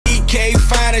okay,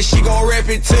 fine, and she gon' rep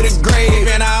it to the grave.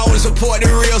 And I only support the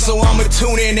real, so I'ma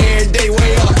tune in every day.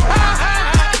 Way up.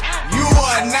 You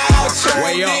are now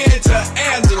tuned in to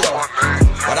Angela,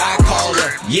 but I call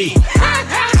her Yee.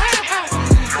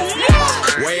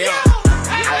 Way up.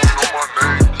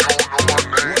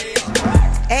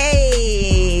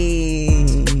 Hey,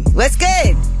 what's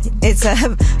good? It's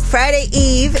Friday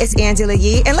Eve. It's Angela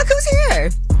Yee, and look who's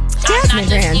here. Jasmine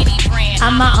Brand.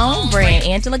 I'm my own brand.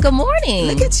 Angela, good morning.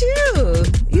 Look at you.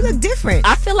 You look different.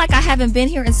 I feel like I haven't been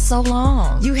here in so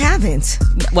long. You haven't.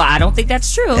 Well, I don't think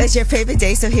that's true. It's your favorite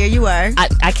day, so here you are.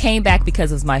 I came back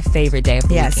because it was my favorite day of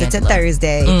the Yes, week, it's Angela. a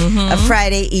Thursday, a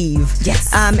Friday Eve.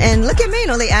 Yes. And look at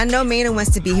Mano. I know Mano wants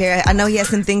to be here. I know he has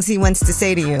some things he wants to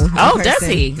say to you. Oh, does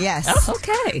he? Yes. Oh,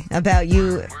 okay. About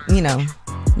you,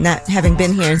 not having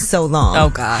been here in so long. Oh,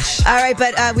 gosh. All right,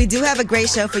 but we do have a great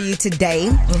show for you today.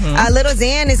 Little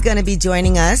Xan is going to be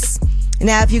joining us.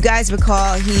 Now, if you guys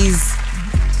recall,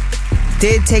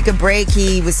 did take a break.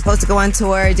 He was supposed to go on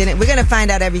tour. We're going to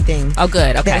find out everything. Oh,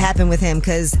 good. Okay. That happened with him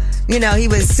because, he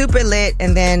was super lit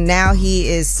and then now he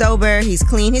is sober. He's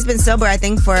clean. He's been sober, I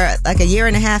think, for like a year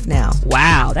and a half now.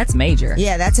 Wow, that's major.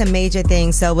 Yeah, that's a major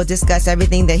thing. So we'll discuss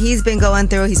everything that he's been going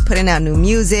through. He's putting out new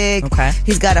music. Okay.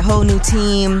 He's got a whole new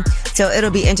team. So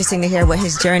it'll be interesting to hear what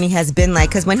his journey has been like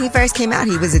because when he first came out,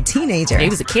 he was a teenager. He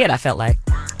was a kid, I felt like.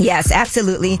 Yes,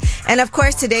 absolutely. And of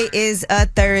course, today is a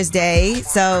Thursday.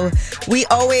 So we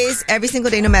always, every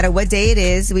single day, no matter what day it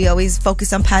is, we always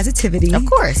focus on positivity. Of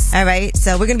course. All right.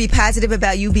 So we're going to be positive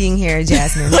about you being here,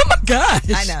 Jasmine. Oh my gosh.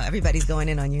 I know. Everybody's going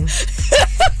in on you.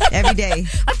 Every day.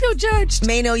 I feel judged.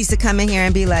 Mano used to come in here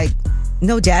and be like,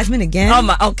 no, Jasmine again? Oh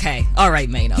my, okay. All right,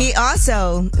 Mano. He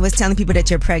also was telling people that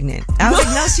you're pregnant. I was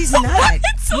like, no, she's not. Yeah.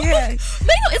 Mano,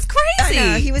 it's crazy.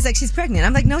 I know. He was like, she's pregnant.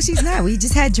 I'm like, no, she's not. We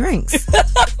just had drinks.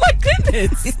 Oh my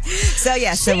goodness. So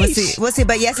yeah, so we'll see.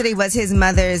 But yesterday was his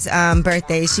mother's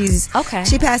birthday. She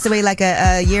passed away like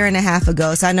a year and a half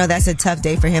ago. So I know that's a tough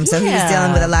day for him. So he was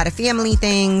dealing with a lot of family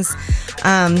things.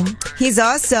 He's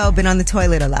also been on the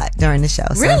toilet a lot during the show.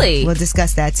 So really? We'll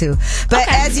discuss that too. But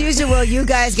as usual, you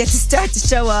guys get to start the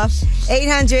show off.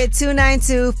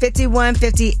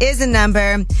 800-292-5150 is the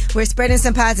number. We're spreading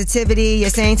some positivity. You're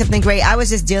saying something great. I was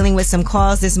just dealing with some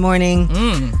calls this morning.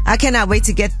 I cannot wait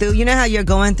to get through. You know how you're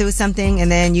going through something and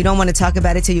then you don't want to talk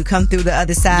about it till you come through the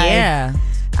other side? Yeah.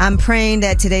 I'm praying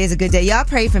that today is a good day. Y'all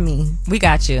pray for me. We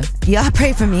got you. Y'all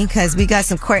pray for me because we got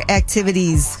some court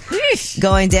activities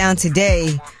going down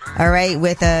today. All right,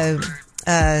 with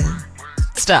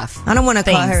stuff. I don't want to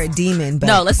call her a demon, but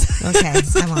no, let's. Okay, I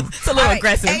won't. It's a little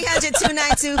aggressive.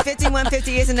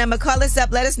 800-292-5150 is the number. Call us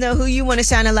up. Let us know who you want to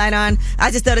shine a light on. I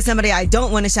just thought of somebody I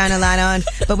don't want to shine a light on,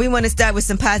 but we want to start with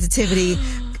some positivity.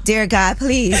 Dear God,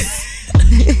 please.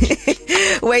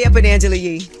 Way up with Angela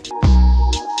Yee.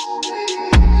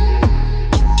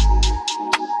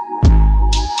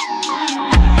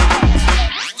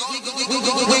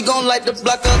 We gon' light the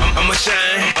block up. I'ma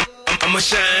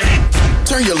shine.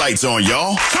 Turn your lights on,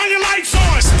 y'all. Turn your lights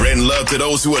on. Spreading love to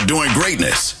those who are doing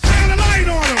greatness. Shine a light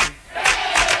on them.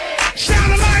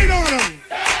 Shine a light on them.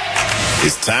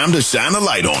 It's time to shine a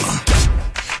light on them.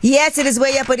 Yes, it is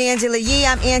Way Up with Angela Yee.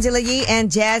 I'm Angela Yee,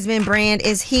 and Jasmine Brand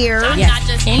is here. I'm not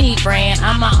just any brand.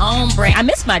 I'm my own brand. I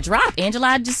missed my drop,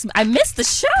 Angela. I missed the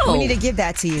show. We need to give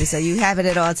that to you so you have it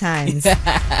at all times.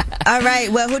 All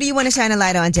right. Well, who do you want to shine a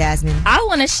light on, Jasmine? I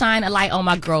want to shine a light on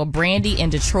my girl, Brandy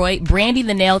in Detroit. Brandy,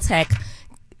 the nail tech,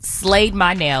 slayed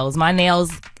my nails. My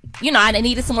nails... I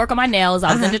needed some work on my nails.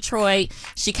 I was in Detroit.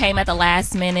 She came at the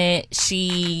last minute.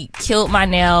 She killed my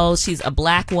nails. She's a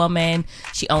black woman.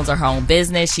 She owns her own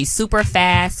business. She's super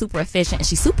fast, super efficient, and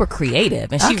she's super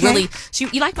creative. And you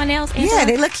like my nails, Angela? Yeah,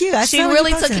 they look cute. She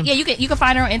really took it. Yeah, you can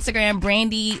find her on Instagram,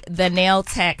 Brandy the Nail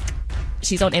Tech.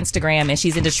 She's on Instagram and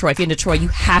she's in Detroit. If you're in Detroit, you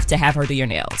have to have her do your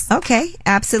nails. Okay,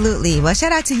 absolutely. Well,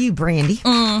 shout out to you, Brandy.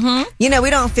 We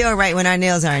don't feel right when our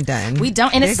nails aren't done. We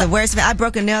don't. And it's the worst. I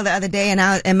broke a nail the other day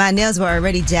and my nails were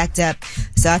already jacked up.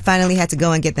 So I finally had to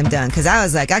go and get them done because I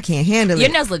was like, I can't handle it.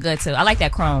 Your nails look good too. I like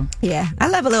that chrome. Yeah, I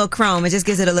love a little chrome. It just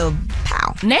gives it a little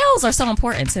pow. Nails are so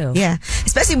important too. Yeah,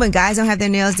 especially when guys don't have their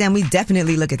nails done. We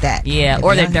definitely look at that. Yeah,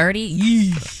 or they're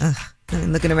dirty.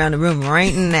 I'm looking around the room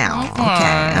right now. Okay. All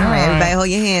right. Everybody hold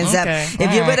your hands up.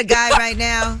 If you're with a guy right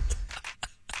now,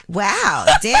 wow.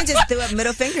 Dan just threw up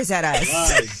middle fingers at us.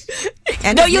 Nice.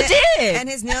 And no, you did. And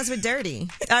his nails were dirty.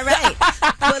 All right.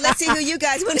 Well, let's see who you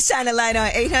guys want to shine a light on.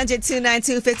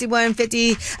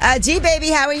 800-292-5150.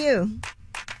 G-Baby, how are you?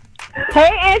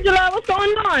 Hey, Angela. What's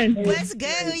going on? What's good?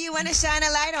 Who you want to shine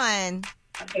a light on?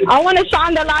 I want to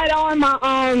shine the light on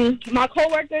my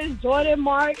coworkers, Jordan,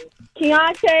 Mark,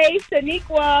 Keontae,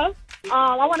 Saniqua,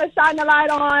 I want to shine the light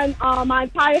on my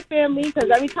entire family because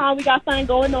every time we got something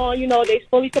going on, you know, they're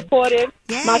fully supportive.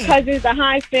 Yay. My cousins, the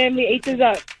Hines family, H is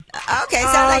up. Okay,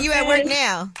 sounds like you at work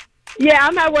now. Yeah,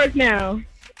 I'm at work now.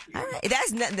 All right,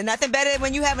 that's nothing better than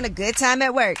when you having a good time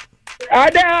at work. I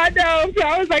know. So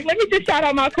I was like, let me just shout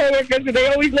out my coworkers because they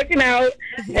always looking out.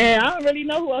 And I don't really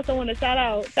know who else I want to shout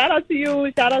out. Shout out to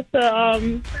you. Shout out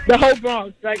to the whole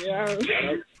Bronx.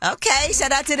 Okay,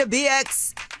 shout out to the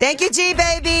BX. Thank you, G,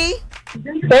 baby.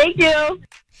 Thank you.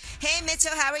 Hey,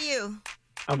 Mitchell, how are you?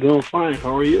 I'm doing fine.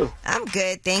 How are you? I'm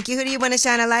good, thank you. Who do you want to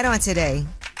shine a light on today?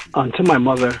 To my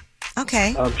mother.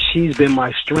 Okay. She's been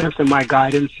my strength and my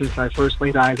guidance since I first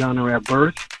laid eyes on her at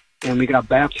birth. And we got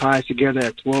baptized together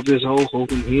at 12 years old,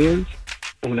 holding hands.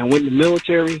 And when I went in the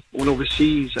military, went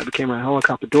overseas, I became a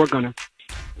helicopter door gunner.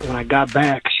 And when I got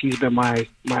back, she's been my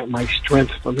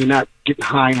strength for me not getting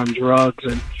high on drugs.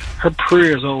 And her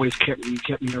prayers always kept me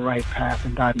in the right path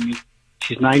and guided me.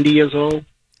 She's 90 years old,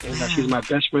 and she's my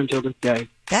best friend till this day.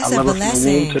 That's I love a her from the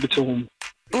blessing. womb to the tomb.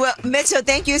 Well, Mitchell,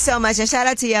 thank you so much. And shout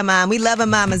out to your mom. We love a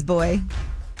mama's boy.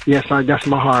 Yes, that's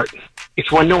my heart. If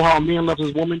you want to know how a man loves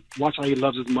his woman, watch how he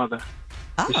loves his mother.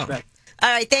 Oh. Respect. All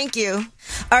right, thank you.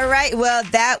 All right, well,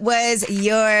 that was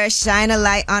your shine a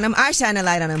light on him. Our shine a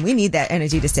light on him. We need that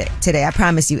energy today, I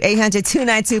promise you.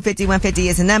 800-292-5150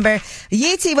 is the number.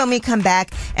 Yeetie when we come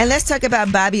back. And let's talk about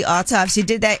Bobbi Althoff. She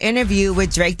did that interview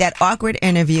with Drake, that awkward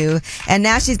interview. And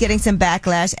now she's getting some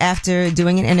backlash after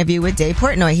doing an interview with Dave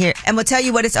Portnoy here. And we'll tell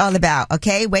you what it's all about,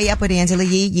 okay? Way Up with Angela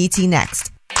Yee. Yeetie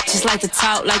next. Just like to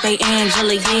talk like they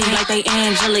Angela Yee, like they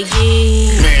Angela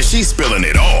Yee. Man, she's spilling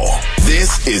it all.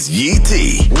 This is Yee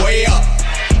T. Way up.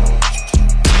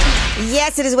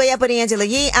 Yes, it is Way Up with Angela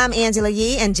Yee. I'm Angela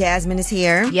Yee, and Jasmine is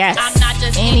here. Yes. I'm not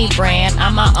just any brand.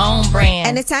 I'm my own brand.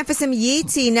 And it's time for some Yee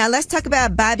tea. Now, let's talk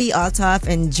about Bobbi Althoff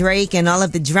and Drake and all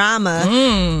of the drama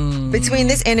between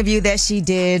this interview that she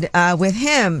did with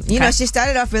him. You know, she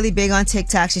started off really big on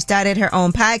TikTok. She started her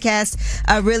own podcast,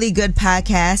 a really good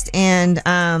podcast. And,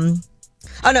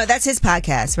 oh, no, that's his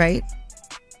podcast, right?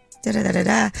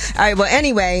 Da-da-da-da-da. All right. Well,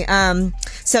 anyway,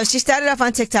 so she started off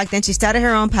on TikTok, then she started her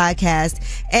own podcast,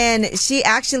 and she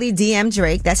actually DM'd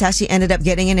Drake. That's how she ended up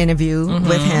getting an interview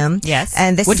with him. Yes.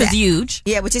 And this which is huge.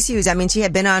 Yeah, which is huge. I mean, she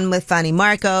had been on with Fanny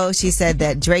Marco. She said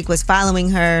that Drake was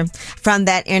following her from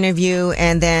that interview,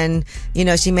 and then, you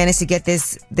know, she managed to get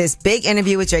this big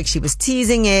interview with Drake. She was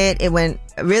teasing it. It went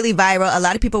really viral. A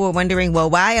lot of people were wondering, well,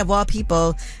 why of all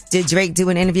people did Drake do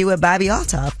an interview with Bobbi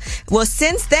Althoff? Well,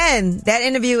 since then, that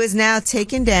interview is now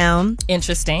taken down.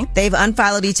 Interesting. They've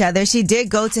unfollowed each other. She did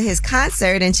go to his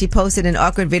concert and she posted an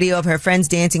awkward video of her friends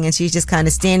dancing, and she's just kind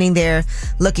of standing there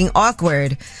looking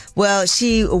awkward. Well,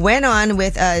 she went on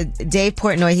with Dave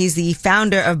Portnoy. He's the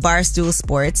founder of Barstool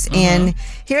Sports. And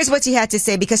here's what she had to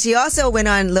say, because she also went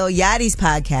on Lil Yachty's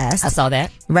podcast. I saw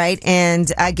that. Right.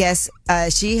 And I guess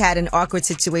she had an awkward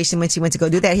situation when she went to go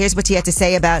do that. Here's what she had to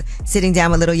say about sitting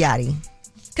down with Lil Yachty.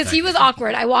 Because he was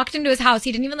awkward. I walked into his house.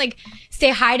 He didn't even say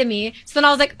hi to me. So then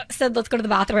I was said, let's go to the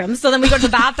bathroom. So then we go to the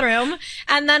bathroom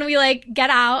and then we get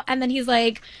out. And then he's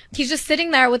just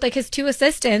sitting there with his two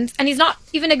assistants, and he's not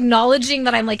even acknowledging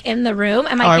that I'm in the room.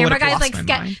 And my camera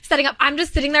guy's setting up. I'm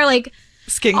just sitting there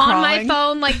skin on crawling. my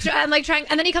phone, I'm trying.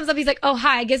 And then he comes up, he's like, oh,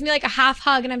 hi. Gives me a half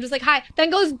hug. And I'm just hi. Then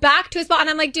goes back to his spot. And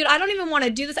I'm like, dude, I don't even want to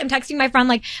do this. I'm texting my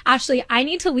friend Ashley, I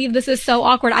need to leave. This is so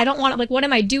awkward. I don't want to, what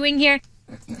am I doing here?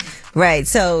 Right,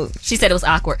 so she said it was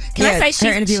awkward. Can I say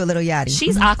her interview with Lil Yachty?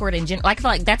 She's awkward in general. I feel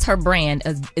like that's her brand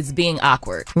is being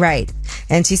awkward. Right,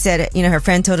 and she said, her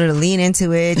friend told her to lean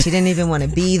into it. She didn't even want to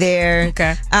be there.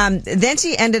 Okay. Then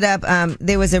she ended up.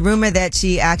 There was a rumor that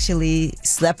she actually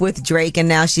slept with Drake, and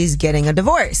now she's getting a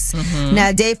divorce.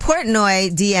 Now, Dave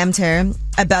Portnoy DM'd her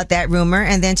about that rumor,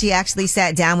 and then she actually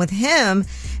sat down with him,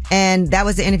 and that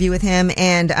was the interview with him,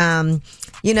 and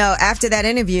after that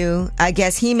interview, I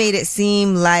guess he made it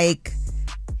seem like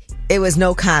it was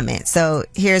no comment. So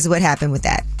here's what happened with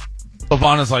that.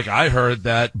 Ivana's I heard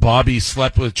that Bobbi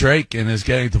slept with Drake and is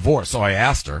getting divorced. So I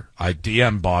asked her. I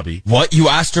DM'd Bobbi. What? You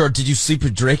asked her, did you sleep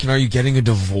with Drake and are you getting a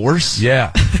divorce?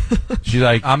 Yeah. She's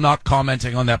like, I'm not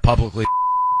commenting on that publicly.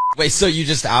 Wait, so you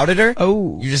just outed her?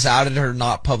 Oh. You just outed her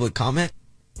not public comment?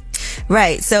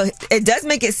 Right. So it does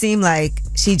make it seem like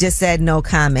she just said no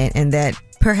comment and that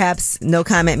perhaps no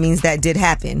comment means that did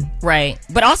happen. Right.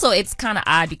 But also it's kind of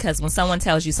odd because when someone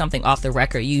tells you something off the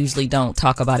record, you usually don't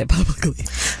talk about it publicly.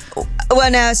 Well,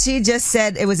 now she just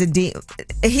said it was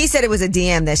he said it was a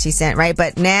DM that she sent, right?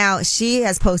 But now she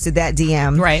has posted that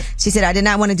DM. Right. She said, I did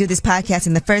not want to do this podcast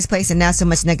in the first place, and now so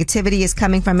much negativity is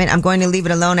coming from it. I'm going to leave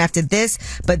it alone after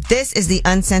this, but this is the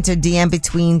uncensored DM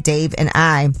between Dave and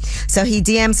I. So he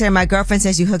DMs her, my girlfriend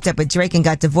says you hooked up with Drake and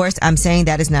got divorced. I'm saying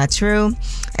that is not true.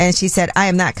 And she said, I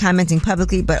am not commenting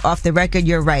publicly, but off the record,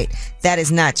 you're right. That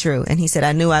is not true. And he said,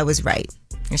 I knew I was right.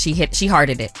 And she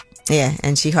hearted it. Yeah,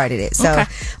 and she hearted it. So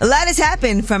a lot has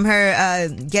happened from her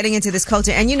getting into this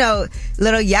culture. And, you know,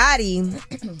 Little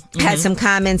Yachty had some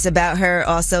comments about her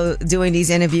also doing these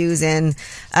interviews. And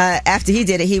after he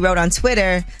did it, he wrote on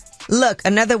Twitter, look,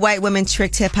 another white woman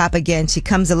tricked hip-hop again. She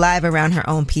comes alive around her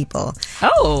own people.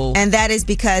 Oh. And that is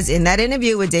because in that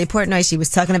interview with Dave Portnoy, she was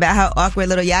talking about how awkward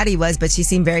Little Yachty was, but she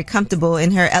seemed very comfortable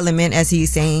in her element, as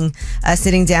he's saying,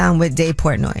 sitting down with Dave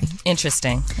Portnoy.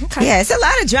 Interesting. Okay. Yeah, it's a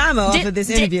lot of drama off of this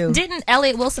interview. Didn't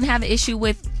Elliott Wilson have an issue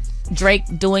with Drake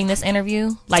doing this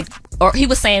interview? Like, or he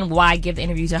was saying, why give the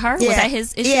interview to her? Yeah. Was that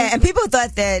his issue? Yeah, and people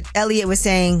thought that Elliott was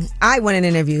saying, I want an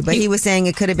interview, but he was saying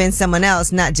it could have been someone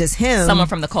else, not just him. Someone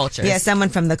from the culture. Yeah, someone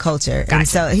from the culture. Gotcha. And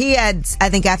so he had, I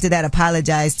think after that,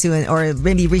 apologized to, or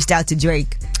maybe reached out to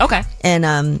Drake. Okay.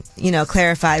 And, you know,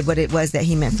 clarified what it was that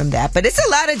he meant from that. But it's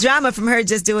a lot of drama from her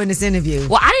just doing this interview.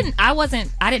 Well, I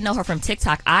didn't know her from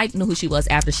TikTok. I knew who she was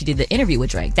after she did the interview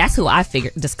with Drake. That's who I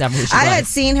discovered who she was. I had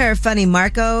seen her Funny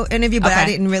Marco interview, but I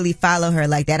didn't really follow her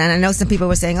like that. And I know some people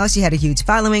were saying, oh, she had a huge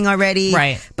following already.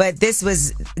 Right. But this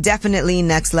was definitely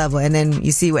next level. And then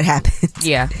you see what happens.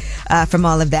 Yeah. From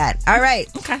all of that. All right.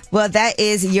 Okay. Well, that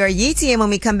is your Yeetie. And when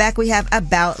we come back, we have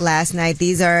About Last Night.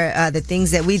 These are the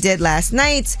things that we did last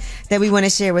night that we want to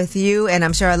share with you. And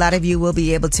I'm sure a lot of you will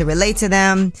be able to relate to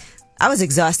them. I was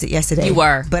exhausted yesterday. You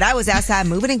were. But I was outside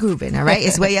moving and grooving. All right.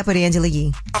 It's Way Up with Angela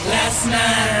Yee. Last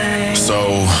night. So,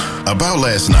 about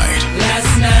last night.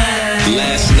 Last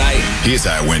night. Here's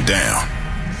how it went down.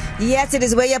 Yes, it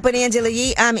is Way Up with Angela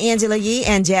Yee. I'm Angela Yee,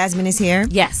 and Jasmine is here.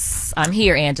 Yes, I'm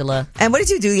here, Angela. And what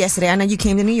did you do yesterday? I know you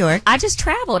came to New York. I just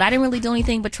traveled. I didn't really do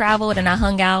anything but traveled, and I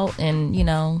hung out, and, you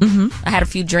know, I had a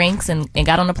few drinks and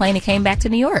got on the plane and came back to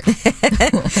New York.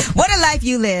 What a life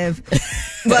you live.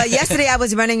 Well, yesterday I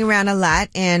was running around a lot,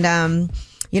 and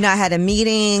you know, I had a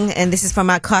meeting, and this is from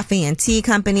our coffee and tea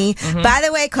company. By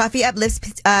the way, Coffee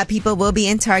Uplifts people will be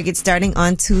in Target starting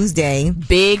on Tuesday.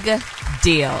 Big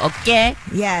deal, okay?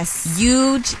 Yes.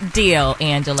 Huge deal,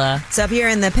 Angela. So if you're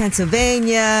in the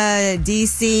Pennsylvania,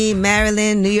 D.C.,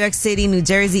 Maryland, New York City, New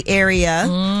Jersey area,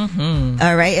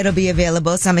 all right, it'll be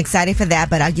available. So I'm excited for that,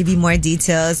 but I'll give you more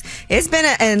details. It's been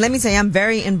and let me tell you, I'm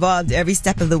very involved every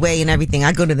step of the way and everything.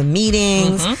 I go to the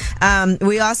meetings.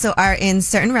 We also are in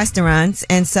certain restaurants,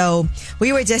 and so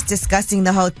we were just discussing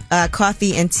the whole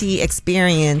coffee and tea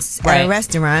experience at a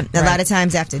restaurant. A lot of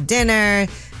times after dinner,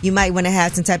 you might want to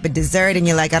have some type of dessert, and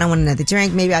you're like, I don't want another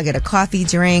drink. Maybe I'll get a coffee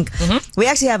drink. We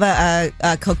actually have a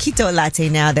coquito latte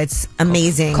now that's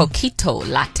amazing. Coquito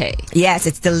latte. Yes,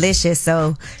 it's delicious.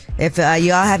 So if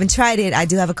you all haven't tried it, I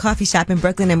do have a coffee shop in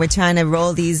Brooklyn, and we're trying to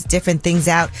roll these different things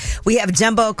out. We have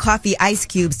jumbo coffee ice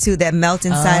cubes, too, that melt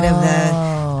inside of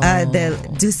the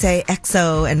Douce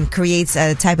XO and creates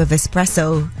a type of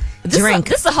espresso drink.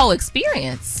 This is a whole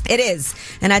experience. It is.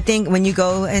 And I think when you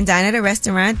go and dine at a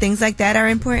restaurant, things like that are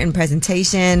important.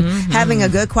 Presentation, having a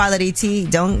good quality tea.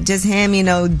 Don't just hand me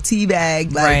no tea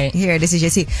bag. Like, here, this is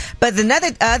your tea. But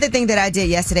the other thing that I did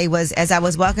yesterday was, as I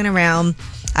was walking around,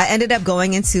 I ended up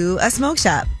going into a smoke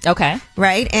shop. Okay.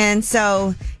 Right? And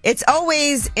so it's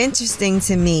always interesting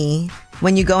to me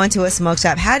when you go into a smoke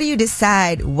shop, how do you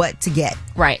decide what to get?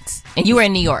 Right. And you were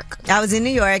in New York. I was in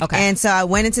New York. Okay. And so I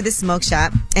went into the smoke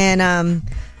shop, and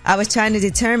I was trying to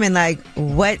determine, like,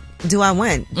 what do I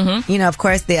want? You know, of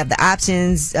course, they have the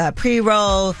options,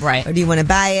 pre-roll. Right. Or do you want to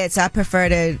buy it? So I prefer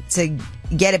to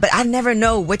get it. But I never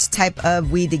know which type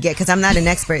of weed to get because I'm not an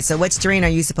expert. So what strain are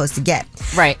you supposed to get?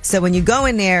 Right. So when you go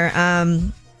in there,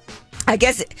 I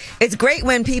guess it's great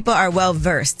when people are well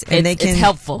versed and they can it's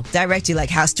helpful. Direct you,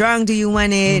 like, how strong do you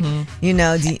want it? You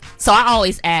know, so I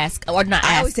always ask, or not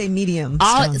ask. I always say medium. So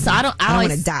I don't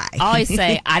want to die. I always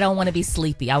say I don't want to be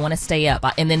sleepy. I want to stay up,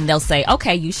 and then they'll say,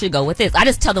 okay, you should go with this. I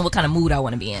just tell them what kind of mood I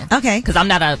want to be in. Okay, because I'm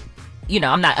not a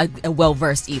well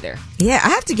versed either. Yeah, I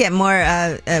have to get more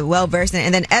well versed,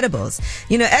 and then edibles.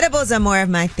 You know, edibles are more of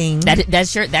my thing.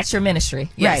 That's your ministry,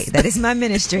 yes. Right? That is my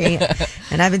ministry,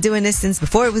 and I've been doing this since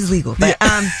before it was legal. But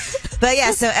But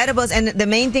yeah, so edibles, and the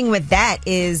main thing with that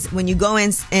is when you go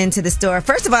into the store,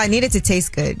 first of all, I need it to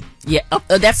taste good. Yeah,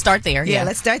 let's start there. Yeah,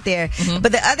 let's start there.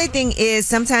 But the other thing is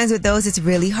sometimes with those, it's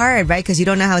really hard, right? Because you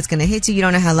don't know how it's going to hit you. You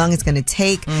don't know how long it's going to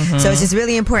take. So it's just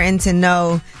really important to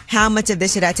know how much of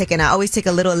this should I take. And I always take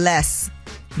a little less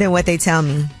than what they tell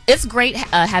me. It's great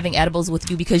having edibles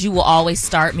with you because you will always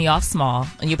start me off small,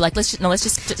 and you'll be like, let's just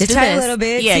do try this a little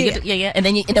bit. Yeah. And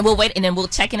then we'll wait, and then we'll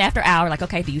check in after an hour. Like,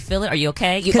 okay, do you feel it? Are you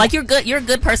okay? You're good. You're a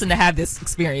good person to have this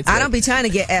experience. I don't be trying to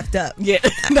get effed up. Yeah,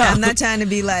 I'm not trying to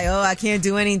be like, oh, I can't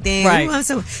do anything. Right.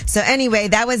 So anyway,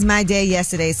 that was my day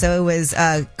yesterday. So it was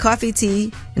coffee,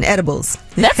 tea, and edibles.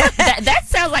 That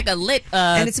sounds like a lit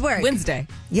and it's work. Wednesday.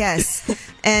 Yes,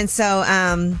 and so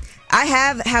I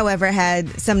have, however,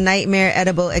 had some nightmare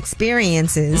edible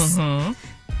experiences. I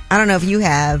don't know if you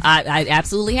have. I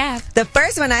absolutely have. The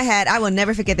first one I had, I will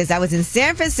never forget this. I was in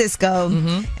San Francisco,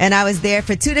 and I was there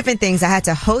for two different things. I had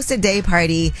to host a day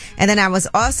party, and then I was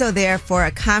also there for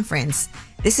a conference.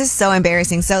 This is so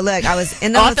embarrassing. So look, I was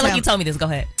in the hotel. I feel like you told me this. Go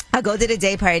ahead. I go to the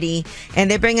day party,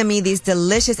 and they're bringing me these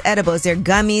delicious edibles. They're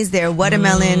gummies. They're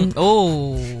watermelon.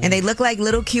 And they look like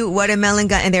little cute watermelon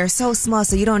gum, and they're so small,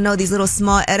 so you don't know these little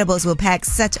small edibles will pack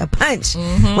such a punch.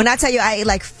 When I tell you, I ate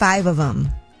like 5 of them.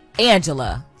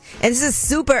 Angela. And this is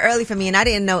super early for me, and I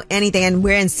didn't know anything. And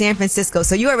we're in San Francisco,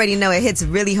 so you already know it hits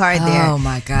really hard there. Oh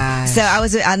my gosh. So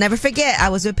I'll never forget, I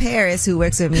was with Paris, who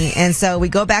works with me. And so we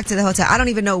go back to the hotel. I don't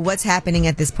even know what's happening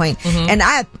at this point. And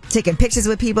I have taken pictures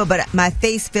with people, but my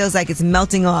face feels like it's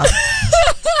melting off.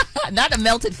 Not a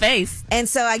melted face. And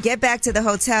so I get back to the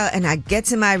hotel, and I get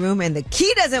to my room, and the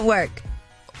key doesn't work.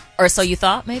 Or so you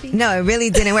thought, maybe? No, it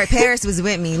really didn't work. Paris was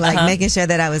with me, like making sure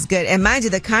that I was good. And mind you,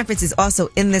 the conference is also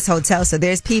in this hotel. So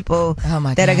there's people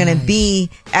that are going to be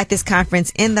at this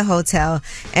conference in the hotel.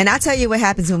 And I'll tell you what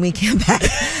happens when we get back.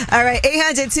 All right,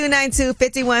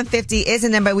 800-292-5150 is the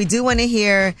number. We do want to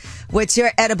hear what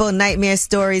your edible nightmare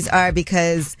stories are,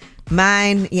 because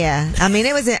mine, I mean,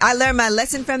 I learned my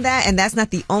lesson from that, and that's not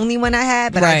the only one I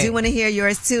had, but I do want to hear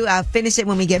yours too. I'll finish it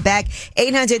when we get back.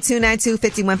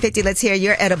 800-292-5150. Let's hear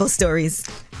your edible stories.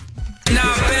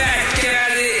 Not back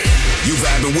at it. You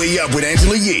vibing way up with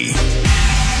Angela Yee.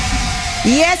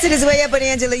 Yes, it is Way Up with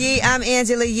Angela Yee. I'm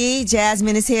Angela Yee.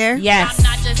 Jasmine is here. Yes. I'm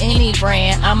not just any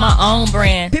brand. I'm my own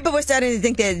brand. People were starting to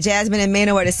think that Jasmine and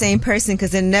Mano are the same person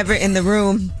because they're never in the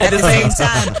room at the same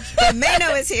time. But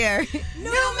Mano is here.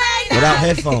 No, Mano. Without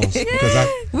headphones.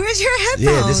 Where's your headphones?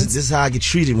 Yeah, this is how I get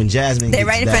treated when Jasmine They're gets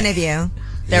right in back. front of you.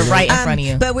 They're right in front of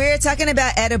you. But we're talking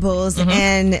about edibles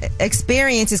and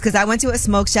experiences, because I went to a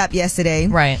smoke shop yesterday.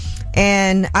 Right.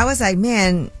 And I was like,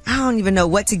 man, I don't even know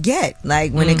what to get,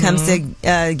 like, when it comes to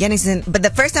getting some. But the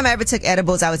first time I ever took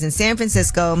edibles, I was in San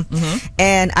Francisco,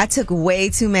 and I took way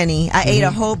too many. I ate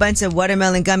a whole bunch of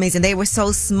watermelon gummies, and they were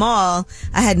so small,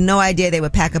 I had no idea they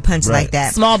would pack a punch like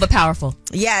that. Small but powerful.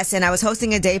 Yes, and I was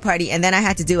hosting a day party, and then I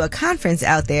had to do a conference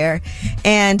out there,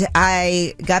 and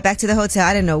I got back to the hotel.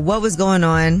 I didn't know what was going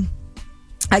on.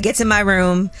 I get to my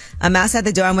room. I'm outside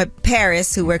the door. I'm with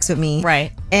Paris, who works with me.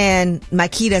 Right. And my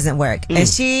key doesn't work. And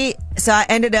so I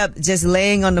ended up just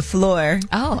laying on the floor.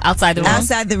 Oh, outside the room?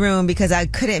 Outside the room, because I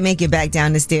couldn't make it back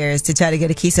down the stairs to try to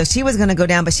get a key. So she was going to go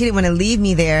down, but she didn't want to leave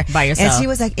me there. By yourself. And she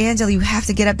was like, Angela, you have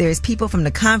to get up. There's people from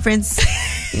the conference,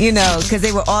 because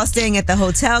they were all staying at the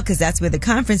hotel, because that's where the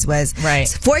conference was. Right.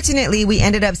 So fortunately, we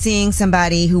ended up seeing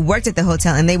somebody who worked at the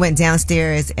hotel, and they went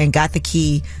downstairs and got the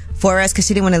key for us, because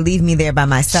she didn't want to leave me there by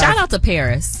myself. Shout out to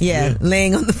Paris. Yeah,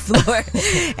 laying on the floor.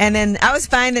 And then I was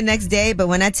fine the next day, but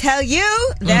when I tell you,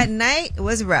 that night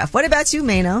was rough. What about you,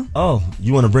 Mano? Oh,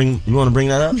 you want to bring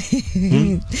that up?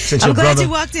 Since I'm glad you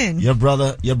walked in. Your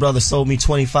brother sold me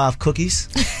 25 cookies.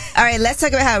 All right, let's talk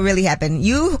about how it really happened.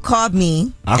 You called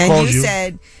me, and you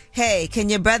said, hey, can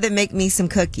your brother make me some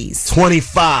cookies?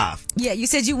 25. Yeah, you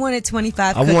said you wanted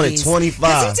 25 cookies. I wanted 25.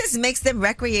 Because he just makes them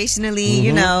recreationally,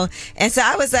 And so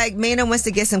I was like, Mano wants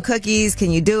to get some cookies. Can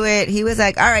you do it? He was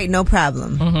like, all right, no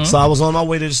problem. So I was on my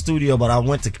way to the studio, but I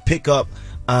went to pick up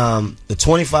the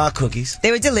 25 cookies.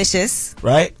 They were delicious.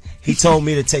 Right? He told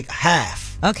me to take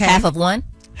half. Okay. Half of one?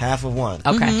 Half of one.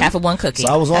 Okay, half of one cookie.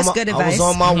 So I was on good advice.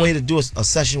 my way to do a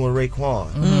session with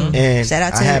Raekwon, and Shout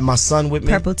out to I had my son with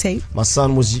me. Purple Tape. My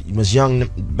son was young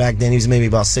back then. He was maybe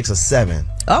about 6 or 7.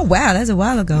 Oh wow, that's a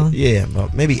while ago. Yeah,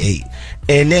 maybe 8.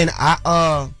 And then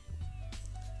I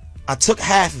took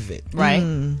half of it. Right.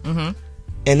 And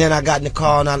then I got in the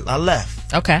car and I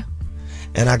left. Okay.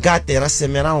 And I got there and I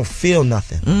said, man, I don't feel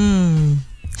nothing.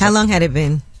 How long had it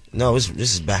been? No, this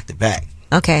is back to back.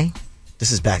 Okay.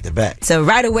 This is back to back. So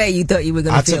right away you thought you were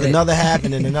going to feel it. I took another half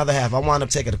and then another half. I wound up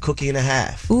taking a cookie and a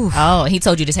half. Ooh. Oh, he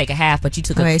told you to take a half, but you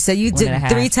took a so you took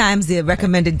 3 times the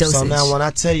recommended dosage. So now when I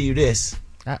tell you this,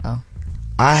 uh-oh,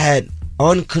 I had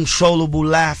uncontrollable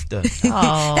laughter. That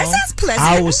sounds pleasant.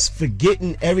 I was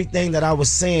forgetting everything that I was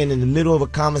saying in the middle of a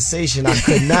conversation. I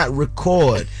could not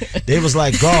record. They was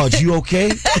like, God, you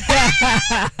okay?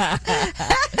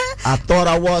 I thought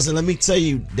I was, and let me tell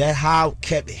you, that high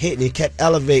kept hitting, it kept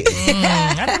elevating.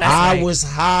 I was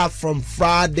high from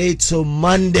Friday to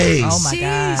Monday. Oh my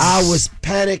God. I was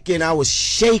panicking, I was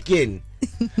shaking.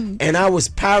 And I was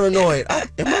paranoid.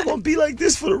 Am I going to be like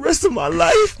this for the rest of my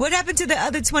life? What happened to the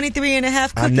other 23 and a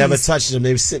half cookies? I never touched them.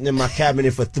 They were sitting in my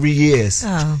cabinet for 3 years.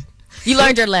 Oh. You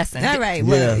learned your lesson. All right.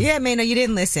 Well, yeah, Mano, you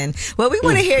didn't listen. Well, we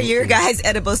want to hear your guys'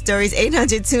 edible stories.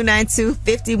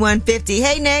 800-292-5150.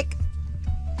 Hey, Nick.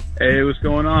 Hey, what's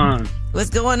going on? What's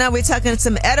going on? We're talking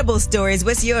some edible stories.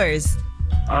 What's yours?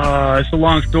 It's a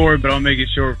long story, but I'll make it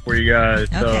short for you guys.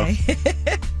 Okay. So,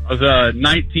 I was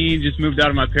 19, just moved out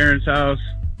of my parents' house,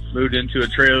 moved into a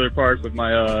trailer park with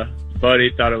my buddy.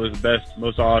 Thought it was the best,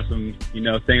 most awesome,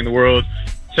 thing in the world.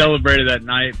 Celebrated that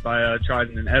night by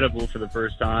trying an edible for the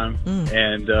first time,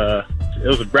 and it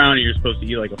was a brownie. You're supposed to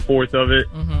eat like a fourth of it.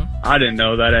 I didn't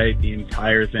know that. I ate the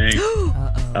entire thing.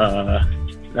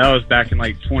 That was back in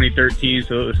like 2013,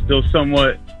 so it was still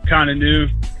somewhat kind of new.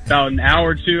 About an hour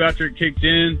or two after it kicked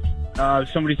in,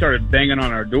 somebody started banging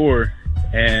on our door,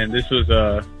 and this was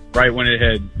right when it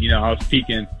had, I was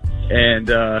peeking, and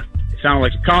it sounded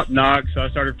like a cop knock, so I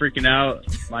started freaking out.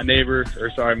 My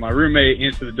roommate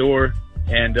answered the door,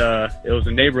 and it was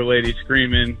a neighbor lady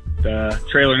screaming. The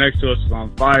trailer next to us was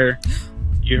on fire.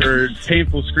 You heard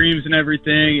painful screams and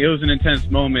everything. It was an intense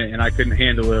moment, and I couldn't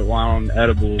handle it while on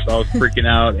edibles. I was freaking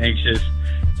out, anxious.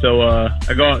 So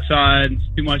I go outside. It's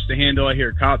too much to handle. I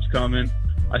hear cops coming.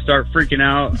 I start freaking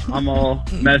out. I'm all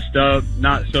messed up,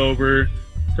 not sober.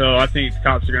 So I think the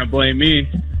cops are going to blame me.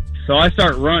 So I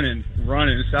start running.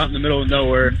 It's out in the middle of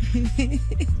nowhere.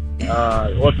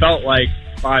 What felt like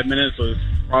 5 minutes was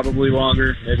probably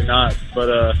longer, maybe not.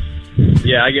 But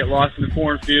yeah, I get lost in the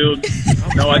cornfield.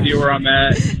 No idea where I'm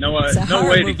at. No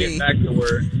way to get back to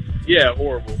where. Yeah,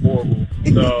 horrible.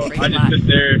 So I just sit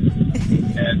there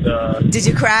and. Did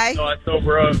you cry? So I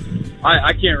sober up.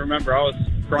 I can't remember. I was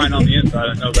crying on the inside.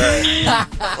 I know that.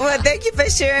 Well, thank you for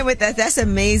sharing with us. That's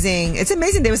amazing. It's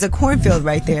amazing there was a cornfield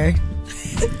right there.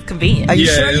 Convenient. Are you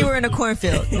sure you were in a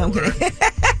cornfield? No, I'm kidding.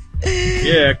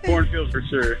 Yeah, cornfield for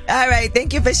sure. All right.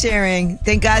 Thank you for sharing.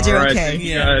 Thank God you're okay. Thank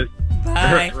you guys.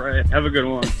 Bye. Right. Have a good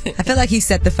one. I feel like he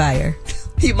set the fire.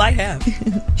 He might have.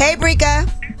 Hey, Brika.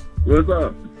 What's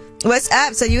up? What's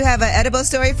up? So you have an edible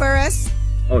story for us?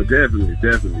 Oh, definitely.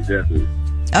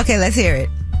 Okay, let's hear it.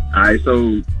 All right,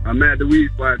 so I'm at the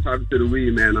weed spot talking to the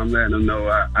weed man. I'm letting them know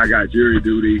I got jury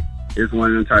duty. It's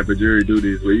one of them type of jury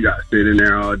duties where you got to sit in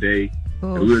there all day.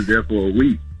 And we was there for a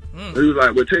week. So he was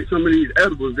like, well, take some of these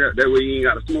edibles. That way you ain't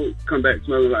got to smoke. Come back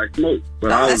smelling like smoke.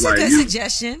 But I was that's like, a good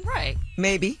suggestion. Right.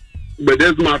 Maybe. But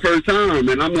this is my first time.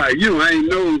 And I'm like, I ain't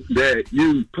know that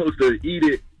you supposed to eat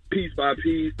it piece by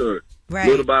piece or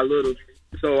little by little.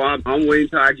 So I'm waiting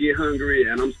till I get hungry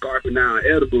and I'm scarfing down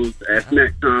edibles at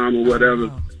snack time or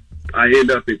whatever. I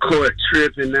end up in court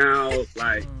tripping now.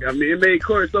 Like, it made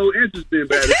court so interesting,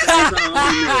 but at the same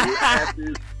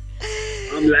time,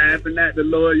 I'm laughing at the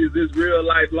lawyers. It's real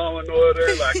life Law and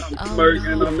Order. Like, I'm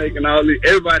smirking. I'm making all these.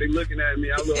 Everybody looking at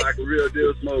me. I look like a real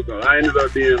deal smoker. I ended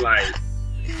up being like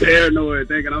paranoid,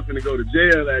 thinking I'm going to go to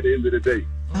jail at the end of the day.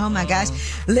 Oh my gosh.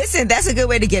 Listen, that's a good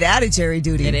way to get out of jury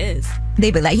duty. It is.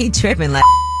 They be like, he tripping like.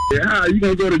 Yeah, how you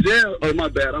gonna go to jail? Oh, my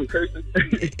bad, I'm cursing.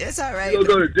 It's all right. You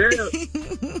gonna go to jail?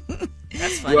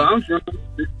 That's funny. Well, I'm from.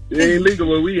 It ain't legal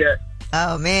where we at.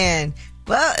 Oh man.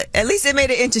 Well, at least it made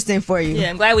it interesting for you. Yeah,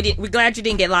 I'm glad we're glad you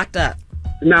didn't get locked up.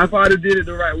 Now, if I'd have did it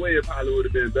the right way, it probably would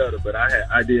have been better. But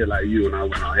I did like you, and I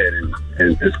went ahead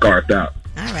and scarfed out.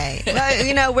 All right.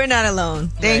 Well, we're not alone.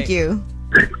 Thank you.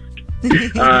 All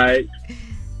right.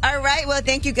 All right. Well,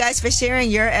 thank you guys for sharing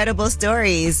your edible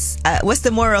stories. What's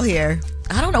the moral here?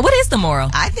 I don't know. What is the moral?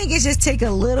 I think it's just take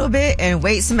a little bit and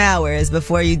wait some hours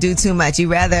before you do too much. You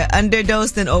rather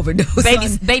underdose than overdose.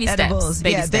 Baby edibles.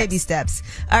 steps. Baby steps.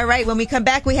 All right. When we come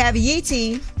back, we have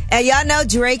Yeetie. And y'all know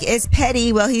Drake is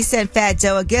petty. Well, he sent Fat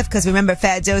Joe a gift because remember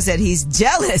Fat Joe said he's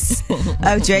jealous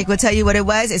of Drake. We'll tell you what it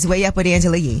was. It's Way Up with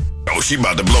Angela Yee. Oh, she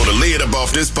about to blow the lid up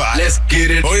off this pot. Let's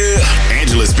get it. Oh, yeah.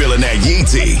 Angela's spilling that Yee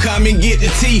tea. Come and get the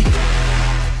tea.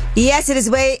 Yes, it is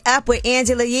Way Up with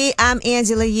Angela Yee. I'm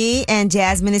Angela Yee, and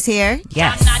Jasmine is here.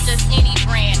 Yes. I'm not just any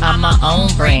brand. I'm my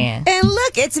own brand. And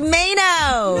look, it's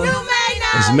Mano. New Mano.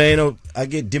 It's Mano. I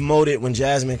get demoted when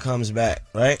Jasmine comes back,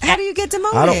 right? How do you get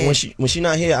demoted? I don't when she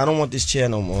not here. I don't want this chair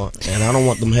no more, and I don't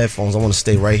want them headphones. I want to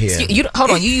stay right here.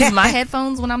 Hold on. You use my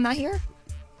headphones when I'm not here?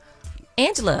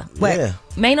 Angela, what? Yeah.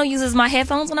 Mano uses my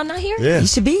headphones when I'm not here? Yeah. You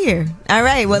should be here. All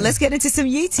right, well, let's get into some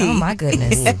UT. Oh, my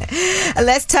goodness.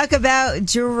 Let's talk about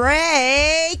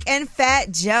Drake and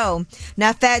Fat Joe.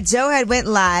 Now, Fat Joe had went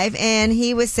live, and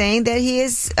he was saying that he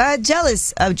is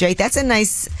jealous of Drake. That's a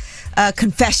nice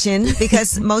confession,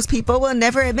 because most people will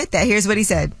never admit that. Here's what he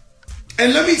said.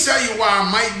 And let me tell you why I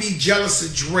might be jealous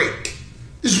of Drake.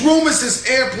 There's rumors this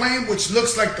airplane, which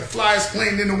looks like the flyest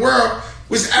plane in the world,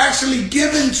 was actually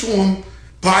given to him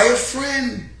by a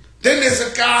friend. Then there's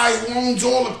a guy who owns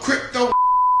all the crypto.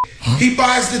 He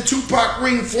buys the Tupac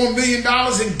ring for $1 million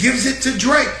and gives it to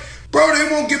Drake. Bro, they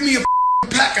won't give me a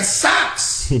pack of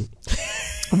socks.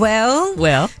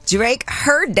 Well, Drake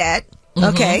heard that,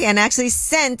 okay, and actually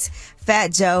sent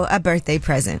Fat Joe a birthday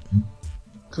present.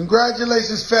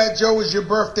 Congratulations, Fat Joe. It's your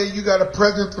birthday. You got a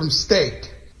present from Steak.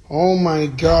 Oh, my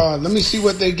God. Let me see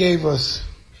what they gave us.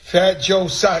 Fat Joe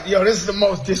sock. Yo, this is the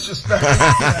most disrespectful thing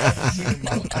I've ever seen in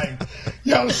my life.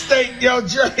 Yo, Steak, yo,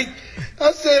 Drake.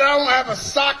 I said I don't have a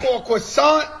sock or a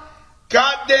croissant.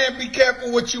 Goddamn, be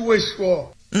careful what you wish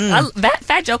for.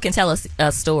 Fat Joe can tell us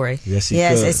a story. Yes, he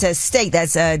Yes, could. it says Steak.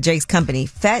 That's Drake's company.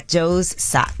 Fat Joe's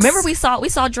Socks. Remember we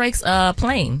saw Drake's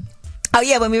plane. Oh,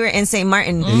 yeah, when we were in St.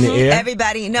 Martin. In the air?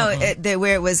 Everybody,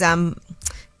 where it was,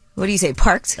 what do you say,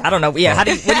 parked? I don't know. Yeah. What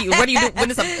do you do when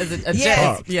it's a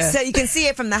jet? Yeah. So you can see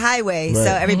it from the highway. Right.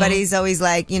 So everybody's always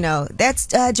like, that's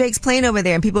Drake's plane over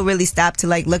there. And people really stopped to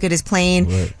like look at his plane.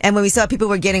 Right. And when we saw people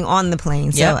were getting on the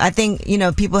plane. So I think,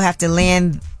 people have to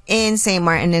land in St.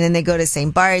 Martin and then they go to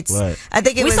St. Bart's. Right. I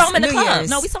think we saw him in the New club. Year's.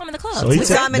 No, we saw him in the club. So we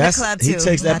saw him in the club too. He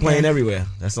takes that plane everywhere.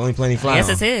 That's the only plane he flies.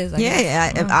 Yes, it's his.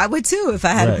 I would too if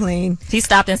I had a plane. He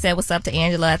stopped and said what's up to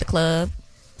Angela at the club.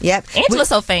 Yep. Angela's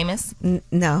so famous.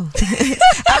 No.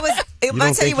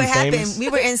 I'll tell you what happened. Famous? We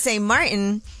were in St.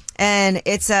 Martin and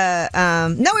it's we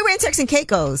were in Turks and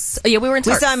Caicos. Oh, yeah, we were in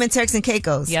Turks. We saw him in Turks and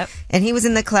Caicos. Yep. And he was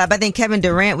in the club. I think Kevin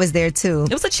Durant was there too.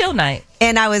 It was a chill night.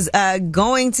 And I was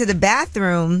going to the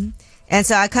bathroom. And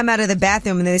so I come out of the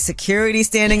bathroom and there's security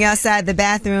standing outside the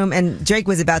bathroom and Drake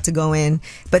was about to go in,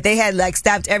 but they had like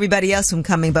stopped everybody else from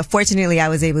coming. But fortunately I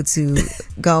was able to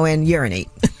go and urinate.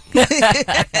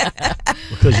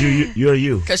 Because you're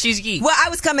you. Because she's geek. Well, I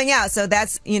was coming out, so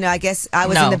that's, I guess I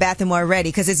was in the bathroom already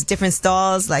because it's different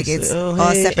stalls, like it's all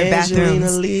separate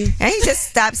bathrooms. Lee. And he just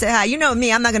stopped, said hi. You know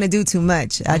me, I'm not going to do too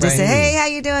much. I just said, hey, how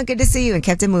you doing? Good to see you, and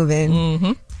kept it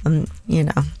moving.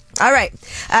 All right.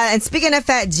 And speaking of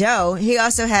Fat Joe, he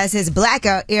also has his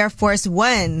blackout Air Force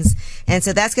Ones. And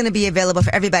so that's going to be available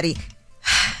for everybody.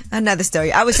 Another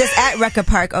story. I was just at Rucker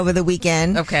Park over the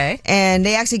weekend. Okay. And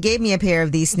they actually gave me a pair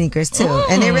of these sneakers too.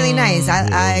 And they're really nice.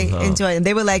 I enjoy them.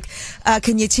 They were like,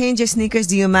 can you change your sneakers?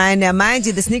 Do you mind? Now, mind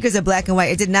you, the sneakers are black and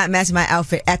white. It did not match my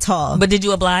outfit at all. But did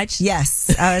you oblige?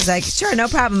 Yes. I was like, sure, no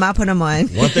problem. I'll put them on.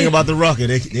 One thing about the Rucker,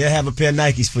 they'll have a pair of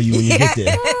Nikes for you when you get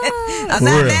there. I'm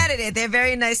not mad at it. They're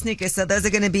very nice sneakers. So those are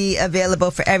going to be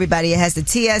available for everybody. It has the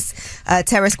TS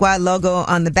Terror Squad logo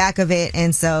on the back of it.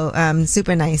 And so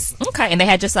super nice. Okay. And they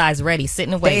had your size ready,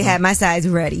 sitting away. They had my size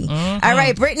ready. Mm-hmm. All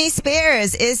right. Britney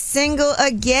Spears is single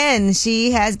again.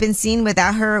 She has been seen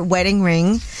without her wedding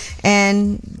ring.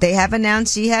 And they have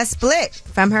announced she has split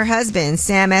from her husband,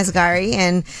 Sam Asghari.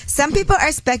 And some people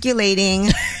are speculating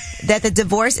that the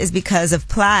divorce is because of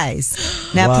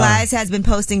Plies. Now, Plies has been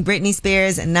posting Britney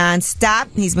Spears nonstop.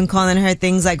 He's been calling her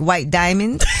things like White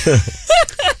Diamond.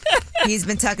 He's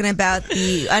been talking about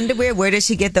the underwear. Where does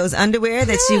she get those underwear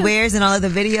that she wears in all of the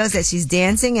videos that she's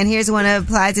dancing? And here's one of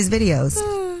Plies' videos.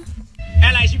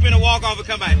 And like she finna walk off and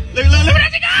come back. Look at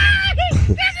that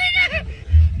nigga!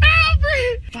 Oh,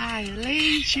 Brie!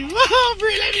 Violate you. Oh,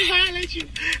 Brie, let me violate you.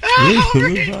 Oh,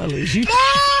 Brie. Violate you.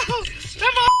 Oh,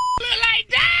 that look like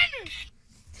diamonds.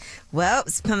 Well,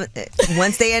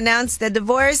 once they announced the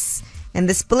divorce and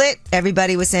the split,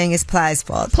 everybody was saying it's Plies'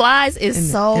 fault. Plies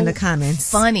is in the comments.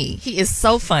 Funny. He is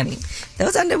so funny.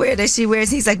 Those underwear that she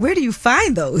wears, he's like, where do you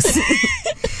find those?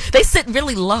 They sit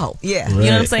really low. Yeah. Right. You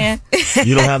know what I'm saying?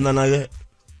 You don't have none like that?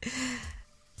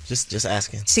 Just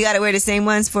asking. She got to wear the same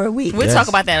ones for a week. We'll talk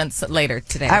about that later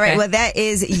today. All right. Well, that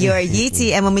is your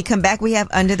Yeetie. And when we come back, we have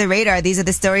Under the Radar. These are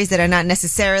the stories that are not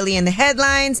necessarily in the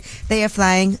headlines. They are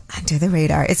flying under the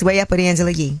radar. It's Way Up with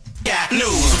Angela Yee.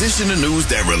 News. This in the news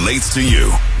that relates to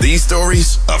you. These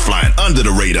stories are flying under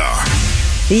the radar.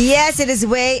 Yes, it is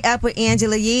Way Up with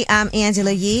Angela Yee. I'm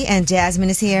Angela Yee, and Jasmine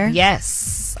is here.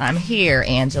 Yes, I'm here,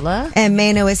 Angela. And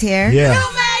Mano is here. Yeah.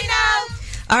 Mano!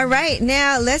 All right,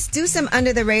 now let's do some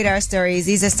under the radar stories.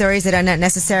 These are stories that are not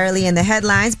necessarily in the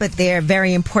headlines, but they're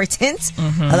very important.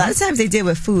 Mm-hmm. A lot of times they deal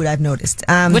with food, I've noticed.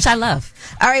 Which I love.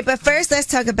 All right, but first let's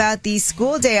talk about the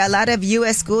school day. A lot of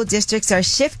U.S. school districts are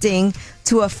shifting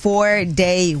to a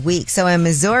 4-day week. So in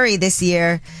Missouri this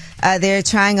year, they're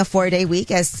trying a 4-day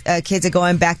week as kids are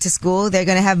going back to school. They're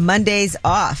going to have Mondays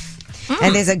off.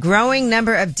 And there's a growing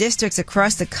number of districts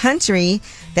across the country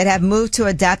that have moved to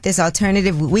adopt this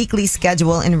alternative weekly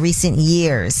schedule in recent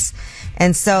years.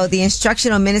 And so the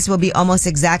instructional minutes will be almost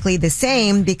exactly the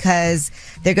same because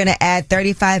they're going to add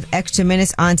 35 extra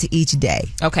minutes onto each day.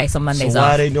 Okay, so Mondays So off.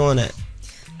 why are they doing that?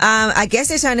 I guess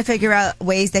they're trying to figure out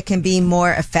ways that can be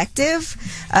more effective.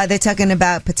 They're talking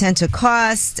about potential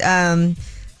cost. And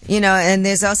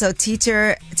there's also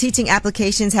teaching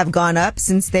applications have gone up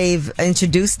since they've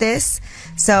introduced this.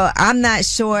 So I'm not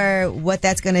sure what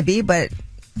that's going to be, but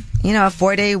a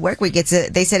 4-day work week.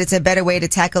 They said it's a better way to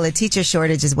tackle a teacher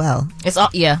shortage as well. It's all,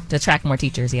 to attract more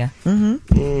teachers. Yeah.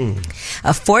 Mm-hmm.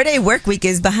 A 4-day work week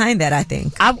is behind that, I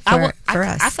think. For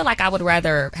us. I feel like I would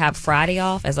rather have Friday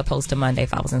off as opposed to Monday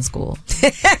if I was in school.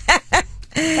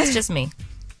 That's just me.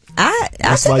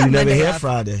 That's why you never hear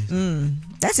Friday.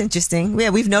 That's interesting. Yeah,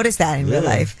 we've noticed that in real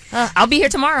life. I'll be here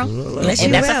tomorrow. Yes,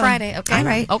 and that's will. a Friday. Okay. All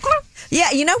right. Okay.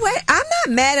 Yeah, you know what? I'm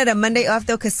not mad at a Monday off,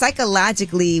 though, because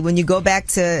psychologically, when you go back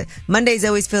to Mondays,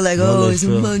 always feel like, it's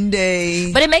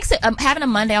Monday. But it makes it, having a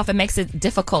Monday off, it makes it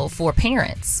difficult for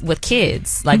parents with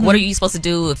kids. Like, what are you supposed to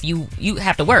do if you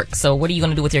have to work? So what are you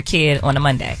going to do with your kid on a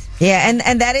Monday? Yeah,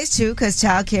 and that is true because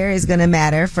childcare is going to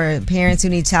matter for parents who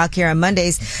need childcare on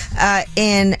Mondays.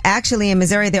 And actually, in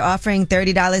Missouri, they're offering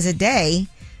 $30 a day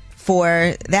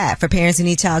for parents who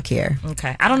need childcare.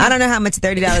 Okay, I don't know how much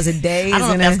 $30 a day. I don't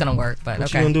know if that's gonna work, but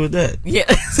what you gonna do with that? Yeah,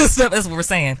 that's what we're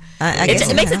saying.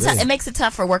 It makes it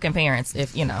tough for working parents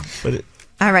if you know. But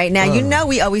all right, now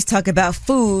we always talk about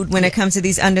food when it comes to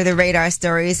these under the radar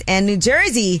stories, and New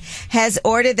Jersey has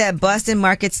ordered that Boston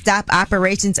Market stop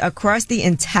operations across the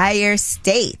entire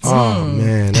state. Oh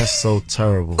man, that's so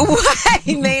terrible. Why,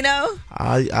 Mano?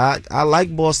 I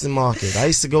like Boston Market. I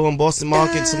used to go in Boston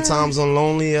Market sometimes on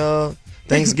lonely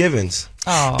Thanksgivings.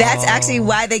 That's actually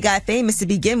why they got famous to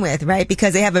begin with, right?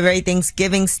 Because they have a very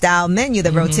Thanksgiving style menu.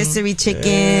 The rotisserie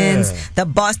chickens, the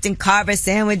Boston Carver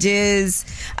sandwiches.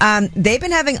 They've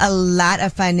been having a lot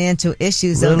of financial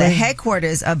issues. Really? So the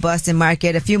headquarters of Boston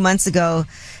Market a few months ago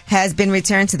has been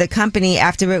returned to the company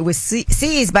after it was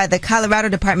seized by the Colorado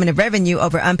Department of Revenue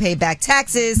over unpaid back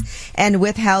taxes and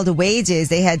withheld wages.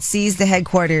 They had seized the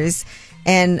headquarters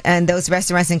and those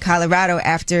restaurants in Colorado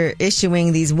after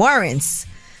issuing these warrants.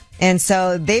 And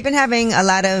so they've been having a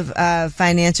lot of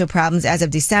financial problems. As of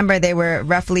December, there were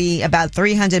roughly about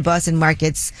 300 Boston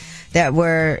Markets that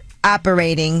were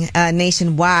operating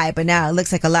nationwide. But now it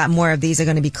looks like a lot more of these are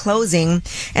going to be closing.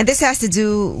 And this has to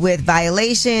do with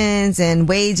violations and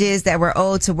wages that were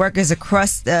owed to workers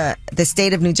across the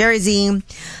state of New Jersey.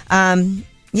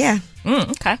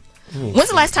 Okay. When's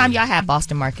the last time y'all had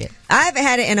Boston Market? I haven't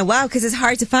had it in a while because it's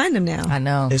hard to find them now. I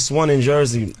know. It's one in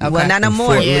Jersey. Okay. Well, not no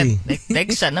more. Yeah, they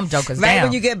shutting them jokers down. Right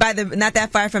when you get by not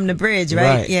that far from the bridge,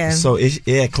 right? Yeah. So it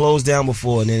had closed down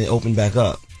before and then it opened back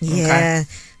up. Yeah. Okay.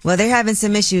 Well, they're having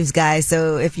some issues, guys.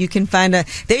 So if you can find there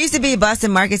used to be Boston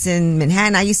Markets in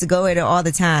Manhattan. I used to go there all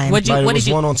the time. What did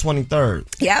you? One on 23rd.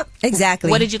 Yep,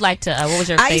 exactly. What did you like to? What was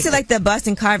your favorite? I used to like the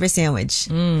Boston Carver sandwich.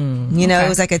 It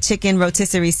was like a chicken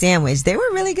rotisserie sandwich. They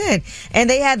were really good, and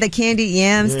they had the candied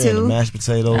yams too. The mashed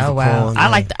potatoes. Oh wow, corn,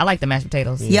 I like the mashed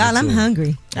potatoes. Y'all, I'm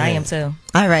hungry. I am too.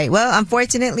 All right. Well,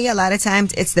 unfortunately, a lot of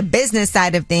times it's the business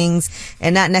side of things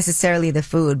and not necessarily the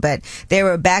food. But there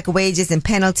were back wages and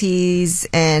penalties,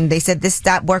 and they said this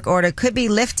stop work order could be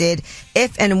lifted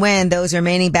if and when those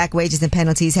remaining back wages and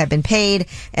penalties have been paid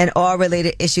and all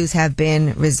related issues have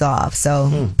been resolved.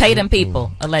 So pay them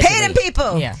people, allegedly. Pay them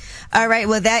people. Yeah. All right.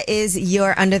 Well, that is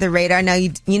your under the radar. Now,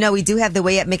 you know, we do have the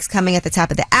Way Up mix coming at the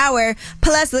top of the hour.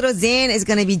 Plus, Little Xan is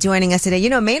going to be joining us today. You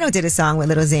know, Mano did a song with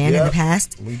Little Xan in the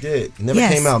past. We did. It never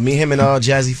came out. Me, him, and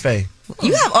Jazzy Faye.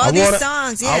 You have all these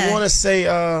songs, yeah. I want to say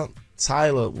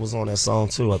Tyler was on that song,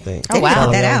 too, I think. Oh, wow.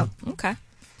 That out. Okay.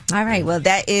 All right. Well,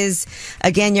 that is,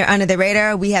 again, your Under the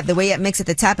Radar. We have the Way Up mix at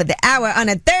the top of the hour on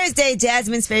a Thursday,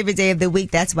 Jasmine's favorite day of the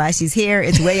week. That's why she's here.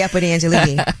 It's Way Up with Angela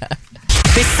Yee.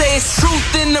 They say it's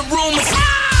truth in the rumors.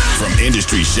 From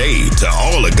industry shade to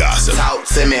all the gossip. Talk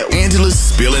to me. Angela's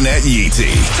spilling that Yee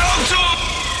tea. Talk to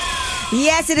him.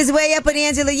 Yes, it is Way Up with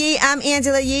Angela Yee. I'm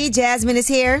Angela Yee. Jasmine is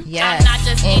here. Yes. I'm not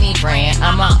just any brand.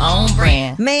 I'm my own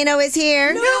brand. Mano is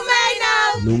here. New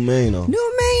Mano. New Mano.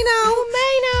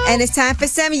 And it's time for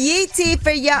some Yeetie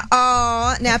for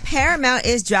y'all. Now, Paramount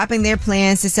is dropping their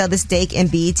plans to sell the stake in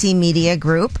BET Media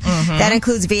Group. That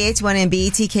includes VH1 and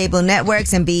BET Cable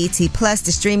Networks and BET Plus,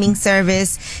 the streaming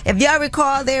service. If y'all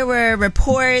recall, there were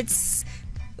reports.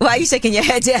 Why are you shaking your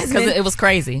head, Jasmine? Because it was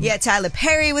crazy. Yeah, Tyler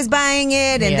Perry was buying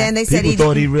it, and then they said people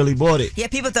thought he really bought it. Yeah,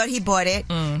 people thought he bought it,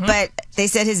 but they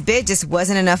said his bid just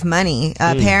wasn't enough money.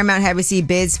 Paramount had received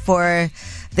bids for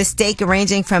the stake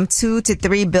ranging from $2 to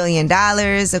 $3 billion,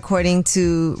 according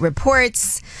to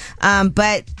reports.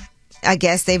 But I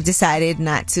guess they've decided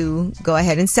not to go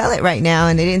ahead and sell it right now,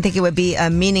 and they didn't think it would be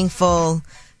a meaningful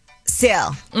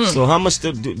sale. So how much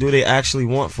do they actually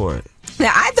want for it?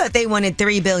 Now, I thought they wanted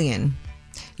 $3 billion.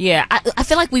 Yeah, I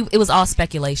feel like it was all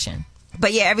speculation.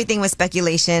 But yeah, everything was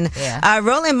speculation. Yeah.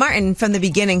 Roland Martin from the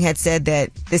beginning had said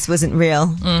that this wasn't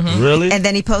real. Really? And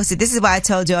then he posted, "This is why I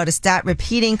told y'all to stop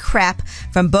repeating crap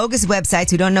from bogus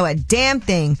websites who don't know a damn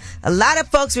thing. A lot of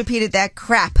folks repeated that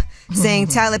crap, saying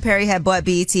Tyler Perry had bought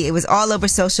BET. It was all over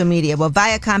social media. Well,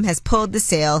 Viacom has pulled the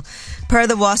sale. Per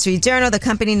the Wall Street Journal, the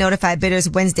company notified bidders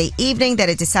Wednesday evening that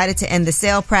it decided to end the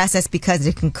sale process because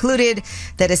it concluded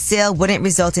that a sale wouldn't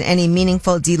result in any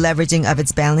meaningful deleveraging of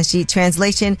its balance sheet.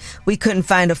 Translation, we couldn't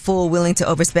find a fool willing to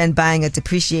overspend buying a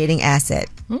depreciating asset."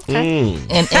 Okay.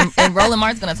 And Roland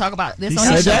Martin's going to talk about this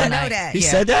on his show tonight. I know that. He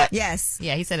said that? Yes.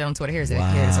 Yeah, he said it on Twitter. Here's it.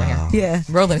 Here it is right here. Yeah.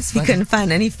 Roland is funny. He couldn't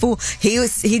find any fool.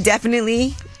 He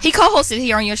definitely... He co-hosted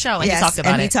here on your show, and he talked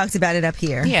about and it. he talked about it up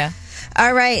here. Yeah.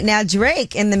 All right. Now,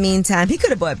 Drake, in the meantime, he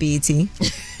could have bought BET.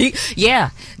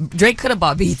 Yeah. Drake could have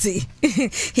bought BET.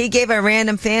 He gave a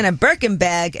random fan a Birkin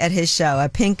bag at his show, a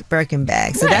pink Birkin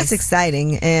bag. So that's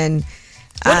exciting. And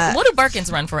what do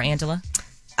Birkins run for, Angela?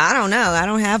 I don't know. I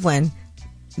don't have one.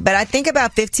 But I think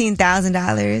about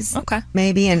 $15,000. Okay.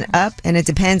 Maybe and up. And it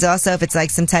depends also if it's like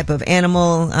some type of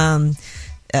animal,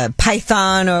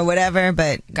 python or whatever.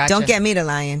 But don't get me to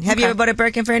lying. Have you ever bought a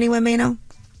Birkin for anyone, Mano?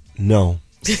 No.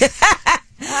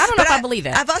 I don't know if I believe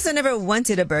that. I've also never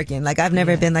wanted a Birkin. Like, I've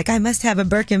never been like, I must have a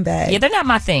Birkin bag. Yeah, they're not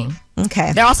my thing.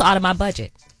 Okay. They're also out of my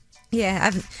budget.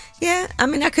 Yeah. I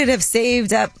mean, I could have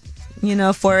saved up,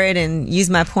 for it and used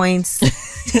my points.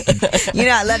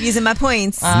 I love using my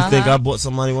points. You think I bought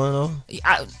somebody one of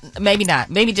those? Maybe not.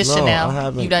 Maybe just No, Chanel. I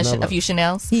haven't. You've done Never. a few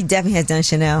Chanels? He definitely has done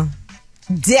Chanel.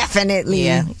 Definitely.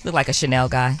 Yeah, you look like a Chanel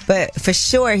guy. But for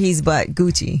sure, he's bought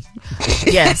Gucci.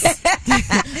 Yes.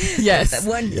 Yes.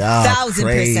 1,000%.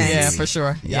 Yeah, for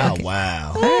sure. Yeah,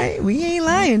 wow. All right, we ain't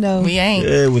lying though. We ain't.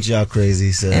 Yeah, with y'all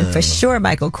crazy son. And for sure,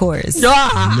 Michael Kors.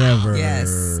 Never. Yes.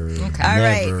 Okay. All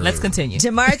right. Let's continue.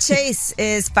 Jamar Chase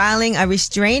is filing a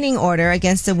restraining order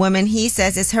against a woman he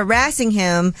says is harassing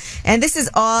him. And this is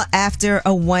all after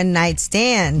a one-night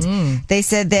stand. They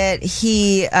said that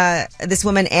this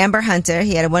woman, Amber Hunter,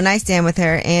 he had a one-night stand with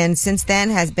her, and since then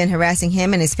has been harassing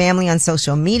him and his family on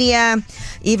social media.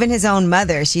 Even his own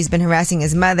mother. She's been harassing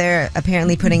his mother,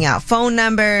 apparently putting out phone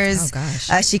numbers. Oh,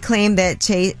 gosh. She claimed that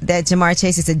Jamar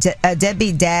Chase is a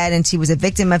deadbeat dad, and she was a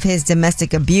victim of his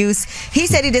domestic abuse. He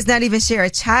said he does not even share a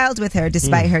child with her,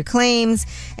 despite her claims,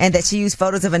 and that she used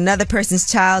photos of another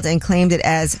person's child and claimed it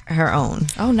as her own.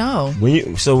 Oh no! When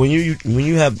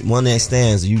you have one night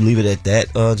stands, do you leave it at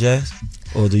that, Jazz?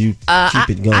 Or do you keep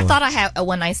it going? I thought I had a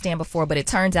one night stand before, but it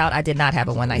turns out I did not have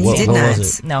a one night stand. You did not.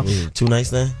 Was it? No. Was it 2 nights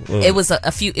stand? It was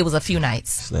a few. It was a few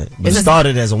nights. But it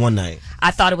started as a one night.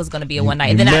 I thought it was going to be a one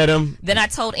night. You Then met him. Then I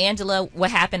told Angela what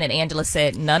happened, and Angela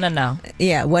said, "No."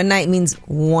 Yeah, one night means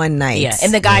one night. Yeah,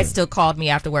 and the guy still called me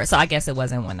afterwards, so I guess it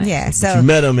wasn't one night. Yeah, But so you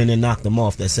met him and then knocked him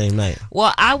off that same night.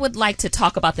 Well, I would like to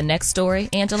talk about the next story,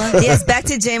 Angela. yes, back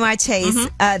to Jamar Chase.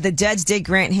 The judge did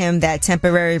grant him that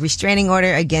temporary restraining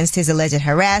order against his alleged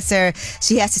harasser.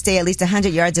 She has to stay at least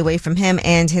 100 yards away from him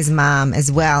and his mom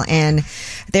as well. And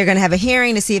they're going to have a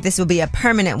hearing to see if this will be a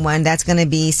permanent one. That's going to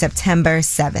be September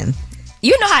 7th.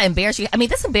 You know how embarrassing. I mean,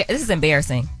 this is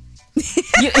embarrassing.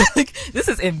 This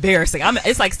is embarrassing.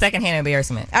 It's like secondhand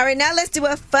embarrassment. All right, now let's do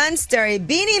a fun story.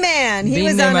 Beanie Man. He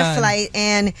was on a flight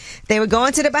and they were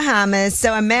going to the Bahamas.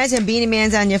 So imagine Beanie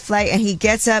Man's on your flight and he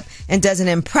gets up and does an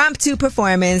impromptu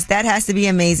performance. That has to be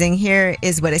amazing. Here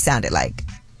is what it sounded like.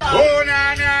 Oh,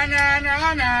 na, na, na,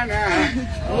 na, na, na.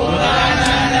 Oh, na,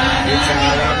 na, na, it's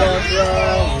all about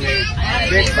brownie.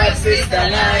 Big fat sister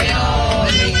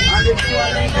Naomi. And the two of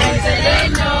them guys they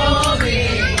know me.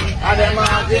 And them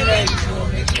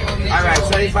all right,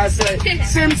 so if I say,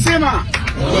 Simmer.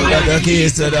 Got the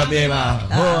keys to the baby.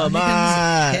 Oh,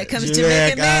 my. Here comes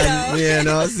Jamaican Mano. You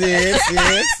know, see.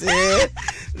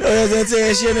 No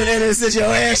hesitation in any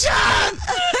situation.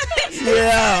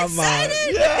 Yeah, man.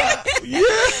 Yeah.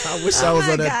 I wish I was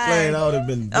on that plane. I would have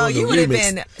been. You would have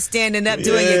been standing up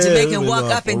doing your Jamaican walk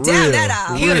up and down that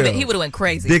aisle. He would have went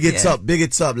crazy. Big it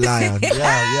up, Lion.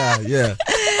 Yeah.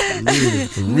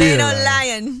 Mano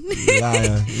Lion.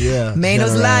 Yeah.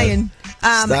 Mano's Lion.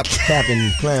 Stop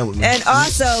capping playing with me. And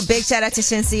also, big shout out to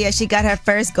Shensia. She got her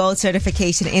first gold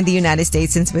certification in the United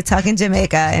States, since we're talking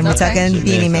Jamaica and we're talking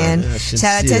Beanie Man. Yeah,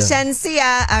 shout out to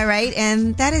Shensia. All right.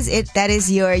 And that is it. That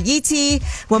is your Yeetie.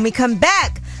 When we come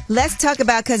back, let's talk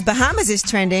about, because Bahamas is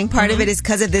trending. Part of it is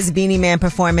because of this Beanie Man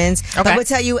performance. Okay. But we'll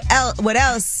tell you what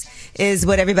else is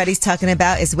what everybody's talking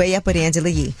about. Is Way Up with Angela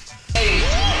Yee.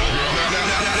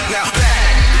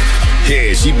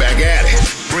 Yeah, she back at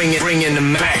it. Bring in the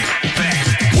Mac.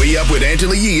 Way Up with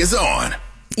Angela Yee is on.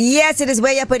 Yes, it is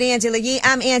Way Up with Angela Yee.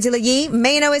 I'm Angela Yee.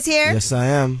 Mano is here. Yes, I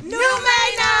am. No,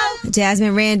 Mano.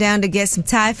 Jasmine ran down to get some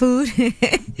Thai food.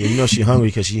 You know she's hungry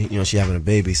because she having a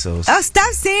baby. So. Oh,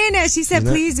 stop saying that. She said,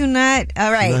 please do not.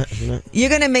 All right. You're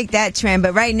going to make that trend.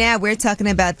 But right now, we're talking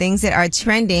about things that are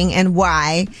trending and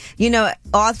why.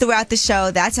 All throughout the show,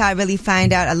 that's how I really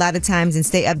find out a lot of times and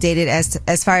stay updated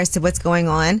as far as to what's going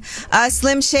on.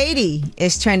 Slim Shady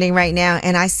is trending right now,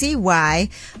 and I see why.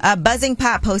 Buzzing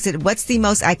Pop posted, what's the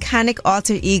most iconic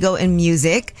alter ego in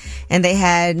music? And they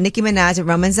had Nicki Minaj and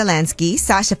Roman Zelensky,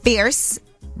 Sasha Fierce,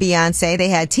 Beyonce. They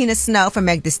had Tina Snow from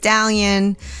Meg Thee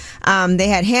Stallion. They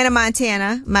had Hannah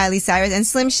Montana, Miley Cyrus, and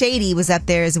Slim Shady was up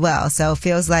there as well. So it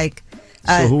feels like...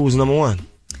 so who was number one?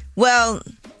 Well,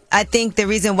 I think the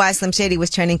reason why Slim Shady was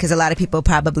trending, because a lot of people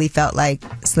probably felt like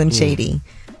Slim Shady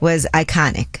was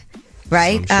iconic,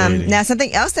 right? Now,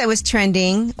 something else that was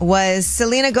trending was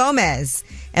Selena Gomez.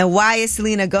 And why is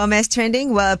Selena Gomez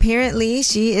trending? Well, apparently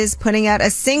she is putting out a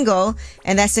single,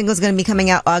 and that single is going to be coming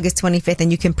out August 25th,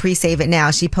 and you can pre-save it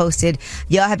now. She posted,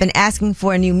 y'all have been asking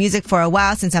for new music for a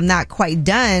while. Since I'm not quite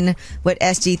done with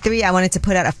SG3, I wanted to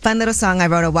put out a fun little song I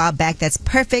wrote a while back that's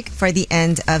perfect for the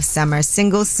end of summer.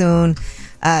 Single soon.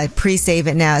 Pre-save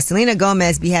it now. Selena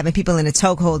Gomez be having people in a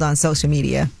chokehold on social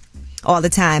media all the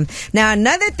time. Now,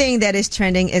 another thing that is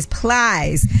trending is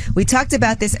Plies. We talked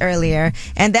about this earlier,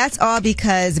 and that's all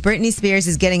because Britney Spears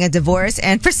is getting a divorce,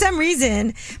 and for some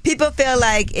reason, people feel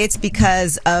like it's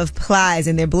because of Plies,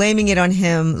 and they're blaming it on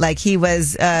him, like he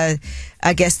was, I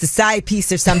guess, the side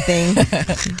piece or something,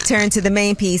 turned to the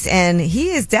main piece, and he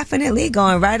is definitely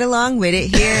going right along with it.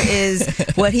 Here is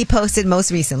what he posted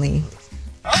most recently.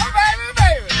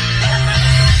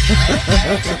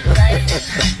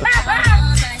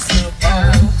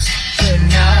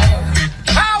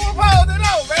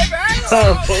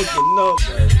 Oh, baby.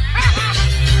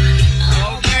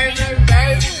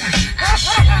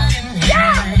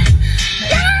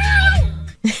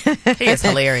 He is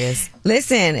hilarious.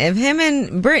 Listen, if him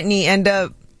and Brittany end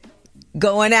up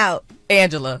going out,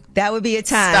 Angela, that would be a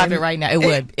time. Stop it right now. It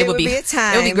would. It would be a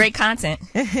time. It would be great content.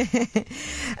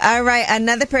 All right.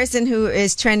 Another person who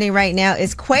is trending right now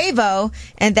is Quavo,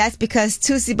 and that's because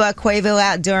Tootsie brought Quavo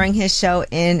out during his show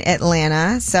in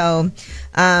Atlanta. So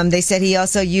they said he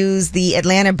also used the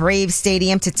Atlanta Braves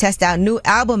Stadium to test out new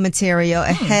album material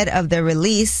ahead of the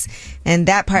release. And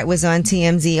that part was on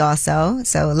TMZ also.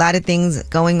 So a lot of things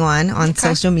going on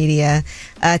social media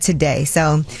today.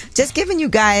 So just giving you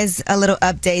guys a little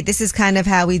update. This is kind of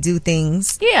how we do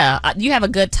things. Yeah. You have a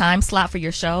good time slot for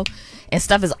your show. And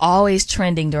stuff is always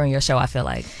trending during your show, I feel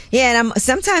like. Yeah, and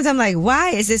sometimes I'm like,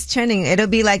 why is this trending? It'll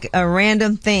be like a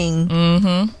random thing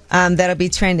that'll be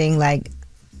trending. Like,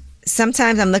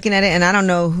 sometimes I'm looking at it and I don't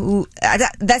know who.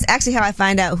 That's actually how I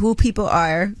find out who people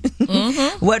are,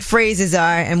 what phrases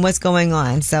are, and what's going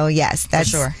on. So, yes,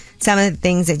 that's some of the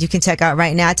things that you can check out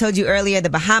right now. I told you earlier the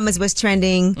Bahamas was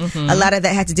trending. A lot of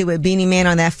that had to do with Beanie Man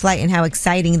on that flight and how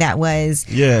exciting that was.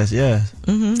 Yes.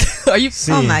 Are you?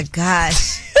 Oh, my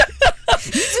gosh.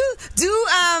 Do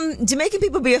Jamaican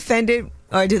people be offended,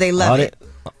 or do they love it?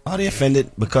 Are they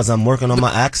offended because I'm working on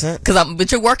my accent?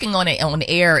 But you're working on it on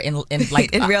air in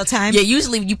like in real time. Yeah,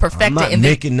 usually you perfect it.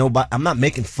 I'm not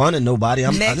making fun of nobody.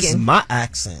 This is my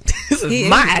accent. This is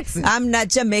my accent. I'm not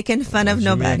Jamaican fun of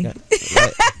nobody.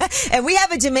 Right. And we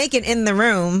have a Jamaican in the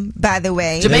room, by the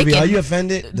way. Jamaican. Are you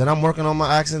offended that I'm working on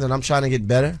my accent and I'm trying to get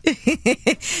better?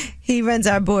 He runs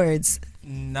our boards.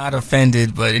 Not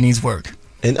offended, but it needs work.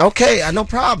 And okay, no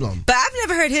problem. But I've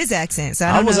never heard his accent, so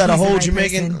I was at a whole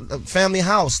Jamaican family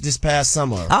house this past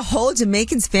summer. A whole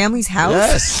Jamaican's family's house?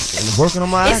 Yes, and working on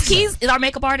my accent. Is our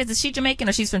makeup artist, is she Jamaican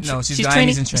or she's from No, she's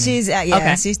Guyanese and Trini. She's,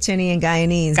 she's Trini and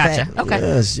Guyanese. Gotcha, but okay.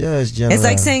 Yes, General. It's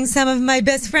like saying some of my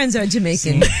best friends are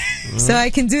Jamaican, so I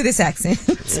can do this accent.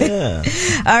 Yeah.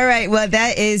 All right, well,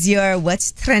 that is your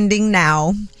What's Trending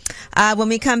Now. When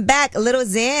we come back, Little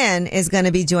Xan is going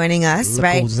to be joining us,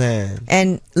 right? Xan.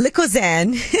 And Little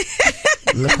Xan.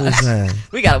 Little Xan.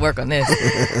 We got to work on this.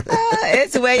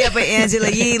 It's way up with Angela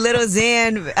Yee. Little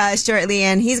Xan shortly,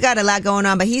 and he's got a lot going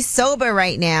on, but he's sober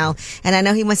right now. And I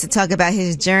know he wants to talk about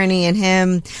his journey and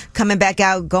him coming back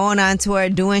out, going on tour,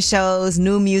 doing shows,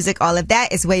 new music, all of that.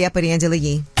 It's way up with Angela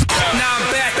Yee. Now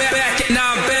I'm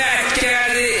back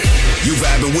at it. You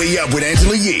vibing way up with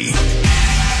Angela Yee.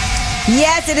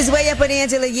 Yes, it is way up with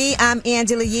Angela Yee. I'm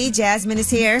Angela Yee. Jasmine is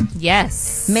here.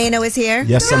 Yes. Mano is here.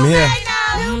 Yes, I'm here.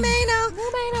 Mano.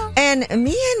 And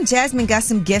me and Jasmine got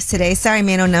some gifts today. Sorry,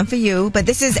 Mano, none for you. But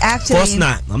this is actually... Of course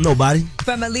not. I'm nobody.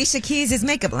 From Alicia Keys'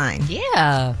 makeup line.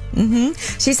 Yeah.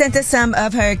 She sent us some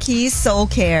of her Keys Soul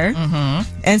Care.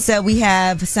 And so we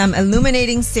have some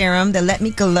illuminating serum, the Let Me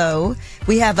Glow.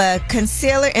 We have a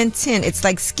concealer and tint. It's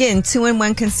like skin,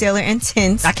 2-in-1 concealer and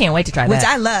tint. I can't wait to try that. Which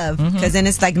I love, because then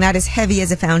it's like not as heavy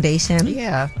as a foundation.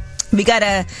 Yeah. We got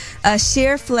a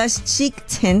sheer flush cheek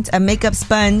tint, a makeup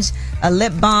sponge, a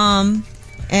lip balm,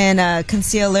 and a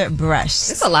concealer brush.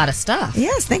 It's a lot of stuff.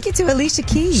 Yes, thank you to Alicia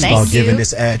Keys. Start giving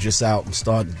this address out and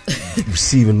start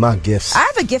receiving my gifts. I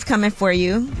have a gift coming for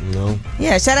you. No.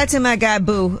 Yeah, shout out to my guy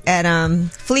Boo at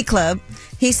Flea Club.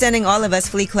 He's sending all of us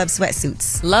Flea Club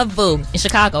sweatsuits. Love Boo in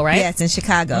Chicago, right? Yes, in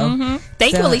Chicago.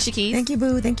 Thank you, Alicia Keys. Thank you,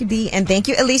 Boo. Thank you, D. And thank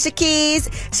you, Alicia Keys.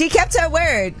 She kept her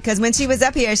word, because when she was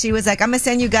up here, she was like, I'm going to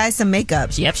send you guys some makeup.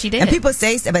 Yep, she did. And people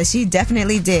say, but she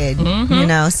definitely did. You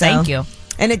know, so. Thank you.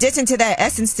 In addition to that,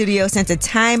 Essence Studio sent a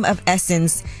Time of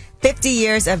Essence 50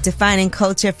 Years of Defining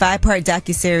Culture 5-part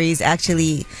docuseries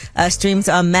actually streams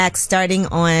on Max starting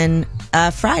on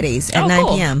Fridays at 9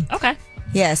 p.m. Okay.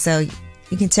 Yeah, so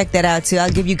you can check that out too.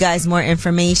 I'll give you guys more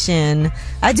information.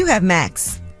 I do have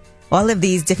Max. All of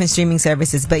these different streaming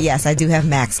services, but yes, I do have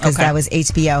Max because that was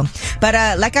HBO.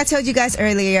 But like I told you guys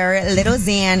earlier, Little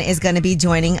Xan is going to be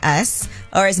joining us,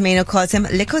 or as Mano calls him,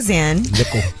 Little Xan.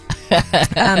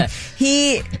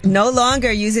 He no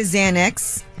longer uses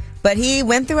Xanax, but he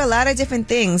went through a lot of different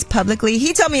things publicly.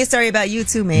 He told me a story about you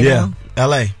too, Mano. Yeah,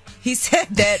 L.A. He said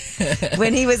that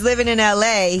when he was living in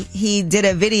L.A., he did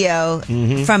a video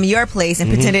from your place and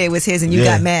pretended it was his, and you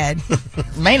got mad.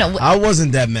 Mano, I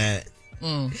wasn't that mad.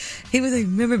 He was like,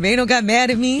 remember Mano got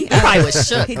mad at me? I was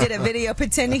shook. He did a video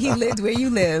pretending he lived where you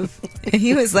live. And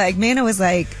he was like, Mano was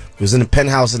like... It was in the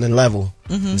penthouse in the level.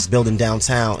 This building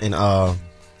downtown in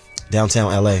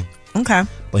downtown L.A. Okay.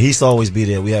 But he used to always be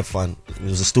there. We had fun. There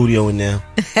was a studio in there.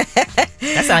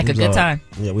 That sounds like a good time.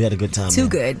 Yeah, we had a good time. Too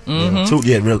good.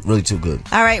 Yeah, really too good.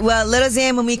 All right, well, Little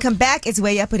Xan, when we come back, it's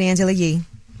way up with Angela Yee.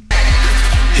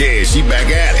 Yeah, she back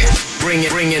at it.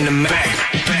 Bring in the Mac.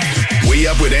 Way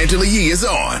Up with Angela Yee is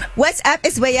on. What's up?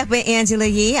 It's Way Up with Angela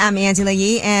Yee. I'm Angela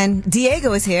Yee, and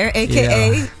Diego is here,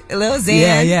 a.k.a. Lil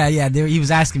Xan. Yeah. He was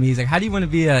asking me, he's like, how do you want to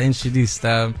be introduced?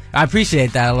 I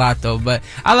appreciate that a lot, though, but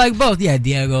I like both. Yeah,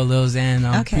 Diego, Lil Xan.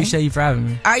 Okay. Appreciate you for having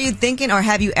me. Are you thinking, or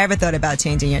have you ever thought about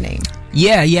changing your name?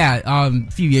 Yeah.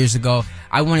 A few years ago,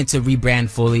 I wanted to rebrand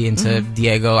fully into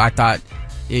Diego. I thought,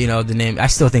 you know, the name, I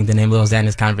still think the name Lil Xan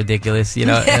is kind of ridiculous, you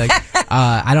know. Like,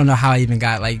 I don't know how I even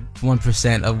got like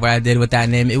 1% of what I did with that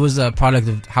name. It was a product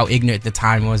of how ignorant the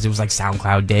time was. It was like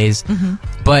SoundCloud days.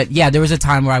 But yeah, there was a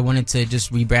time where I wanted to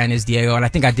just rebrand as Diego, and I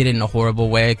think I did it in a horrible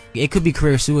way. It could be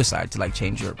career suicide to like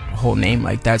change your whole name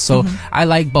like that. So I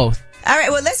like both. All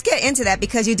right, well, let's get into that,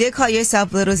 because you did call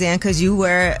yourself Little Xan because you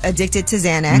were addicted to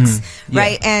Xanax,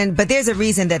 right? But there's a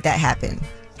reason that happened.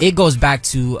 It goes back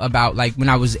to about like when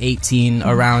I was 18,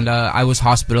 around I was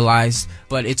hospitalized,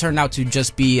 but it turned out to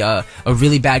just be a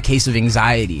really bad case of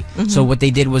anxiety. So what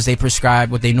they did was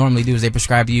what they normally do is they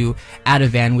prescribe you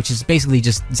Ativan, which is basically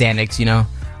just Xanax, you know,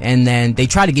 and then they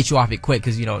try to get you off it quick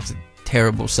because, you know, it's a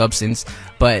terrible substance.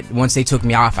 But once they took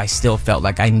me off, I still felt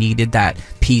like I needed that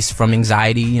peace from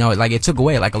anxiety, you know, like it took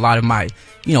away like a lot of my,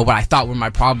 you know, what I thought were my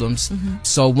problems.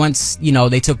 So once, you know,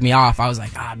 they took me off, I was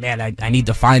like, man, I need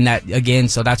to find that again.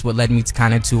 So that's what led me to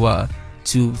kind of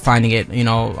to finding it, you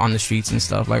know, on the streets and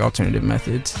stuff, like alternative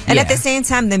methods. And at the same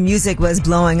time, the music was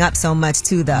blowing up so much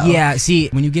too, though. Yeah, see,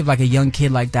 when you give like a young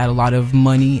kid like that a lot of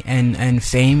money and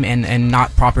fame and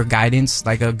not proper guidance,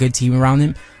 like a good team around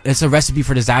him, it's a recipe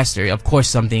for disaster. Of course,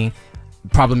 something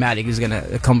problematic is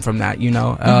gonna come from that, you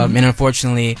know. And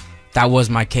unfortunately, that was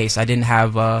my case. I didn't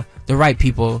have the right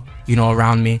people, you know,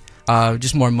 around me.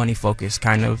 just more money focused,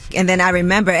 kind of. And then I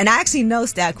remember, and I actually know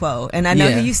Stat Quo, and I know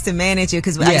he used to manage you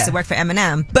because I used to work for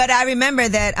Eminem. But I remember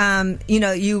that,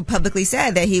 you publicly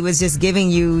said that he was just giving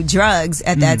you drugs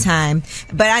at that time.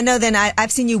 But I know then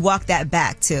I've seen you walk that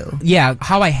back too. Yeah,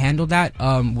 how I handled that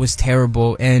was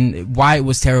terrible, and why it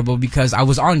was terrible because I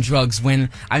was on drugs when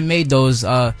I made those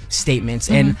statements.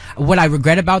 And what I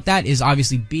regret about that is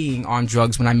obviously being on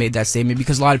drugs when I made that statement,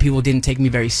 because a lot of people didn't take me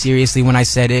very seriously when I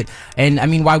said it. And I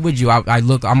mean, why would you?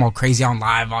 I'm all crazy on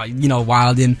live,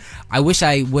 wild, and I wish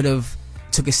I would have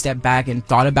took a step back and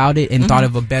thought about it and thought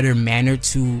of a better manner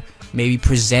to maybe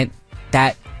present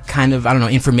that kind of,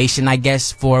 information, I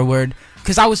guess, forward,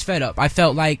 because I was fed up. I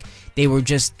felt like they were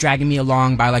just dragging me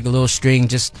along by like a little string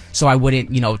just so I wouldn't,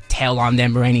 tell on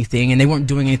them or anything, and they weren't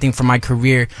doing anything for my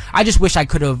career. I just wish I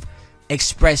could have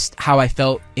expressed how I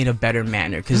felt in a better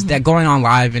manner, because that going on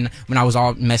live and when I was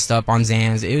all messed up on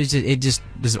Xans, it just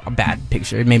was a bad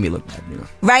picture. It made me look bad.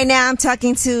 Right now I'm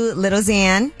talking to Little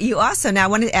Xan. You also, now I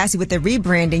wanted to ask you, with the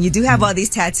rebranding, you do have all these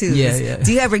tattoos. Yeah.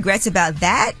 Do you have regrets about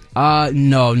that?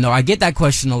 No, I get that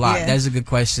question a lot. That's a good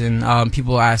question.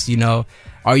 People ask,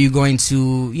 are you going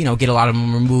to, get a lot of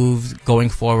them removed going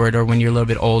forward or when you're a little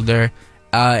bit older?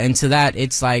 And to that,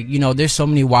 it's like, there's so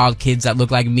many wild kids that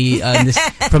look like me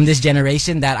from this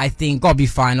generation that I think I'll be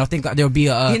fine. I think there'll be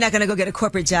You're not going to go get a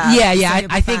corporate job. Yeah, so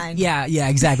I think, yeah,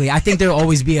 exactly. I think there'll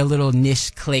always be a little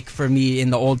niche clique for me in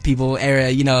the old people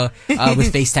era,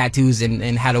 with face tattoos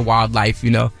and had a wild life,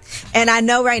 And I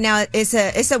know right now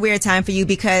it's a weird time for you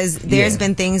because there's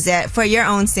been things that for your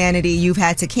own sanity you've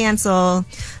had to cancel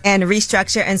and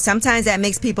restructure, and sometimes that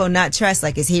makes people not trust.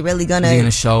 Like, is he really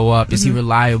gonna show up? Is he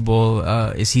reliable?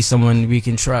 Is he someone we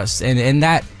can trust? And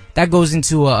that goes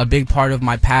into a big part of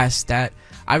my past that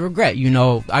I regret.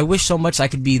 I wish so much I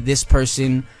could be this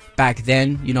person back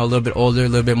then. A little bit older, a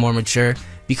little bit more mature.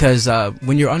 Because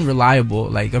when you're unreliable,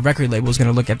 like, a record label is going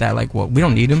to look at that like, well, we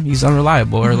don't need him. He's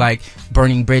unreliable. Or like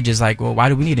burning bridges, like, well, why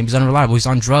do we need him? He's unreliable. He's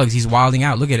on drugs. He's wilding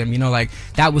out. Look at him. Like,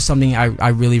 that was something I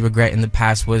really regret in the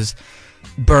past, was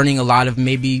burning a lot of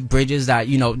maybe bridges that,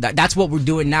 that's what we're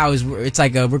doing now. It's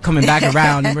like we're coming back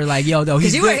around and we're like, yo, though,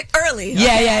 he's you good. Were early.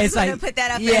 Yeah, okay? yeah. It's like, put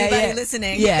that up for anybody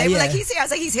listening. Yeah, they were like, he's here. I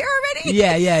was like, he's here already?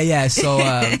 Yeah. So,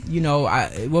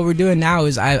 what we're doing now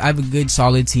is I have a good,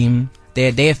 solid team.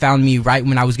 They had found me right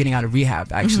when I was getting out of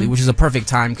rehab, actually, which is a perfect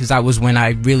time because that was when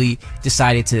I really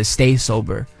decided to stay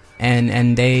sober.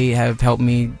 And they have helped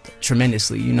me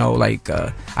tremendously,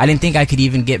 I didn't think I could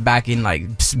even get back in, like,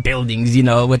 buildings,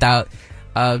 without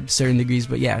certain degrees.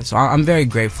 But yeah, so I'm very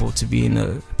grateful to be in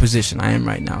the position I am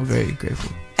right now. Very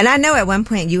grateful. And I know at one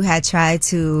point you had tried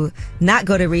to not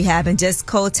go to rehab and just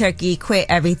cold turkey quit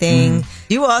everything.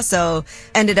 You also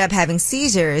ended up having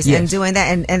seizures and doing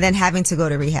that and then having to go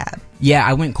to rehab. Yeah,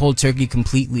 I went cold turkey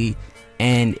completely,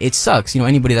 and it sucks.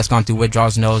 Anybody that's gone through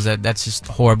withdrawals knows that that's just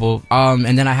horrible.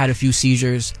 And then I had a few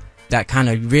seizures that kind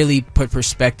of really put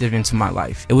perspective into my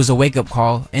life. It was a wake-up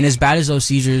call, and as bad as those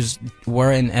seizures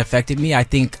were and affected me, I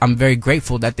think I'm very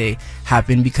grateful that they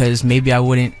happened, because maybe I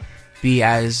wouldn't be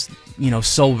as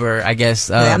sober, I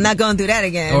guess. I'm not going through that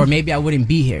again. Or maybe I wouldn't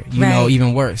be here,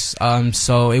 even worse.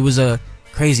 So it was a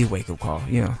crazy wake-up call,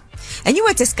 And you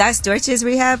went to Scott Storch's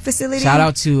rehab facility? Shout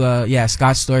out to,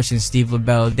 Scott Storch and Steve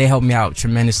LaBelle. They helped me out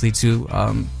tremendously, too.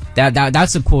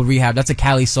 That's a cool rehab. That's a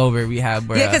Cali sober rehab.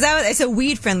 Where, because it's a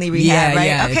weed-friendly rehab,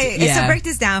 right? Okay, so break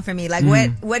this down for me. Like,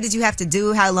 what did you have to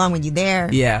do? How long were you there?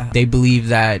 Yeah, they believe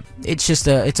that it's just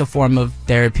it's a form of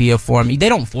therapy, they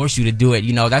don't force you to do it,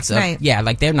 that's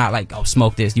like, they're not like, oh,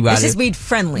 smoke this, you got it. It's just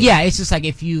weed-friendly. Yeah, it's just like,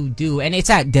 if you do, and it's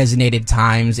at designated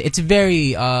times. It's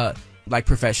very, like,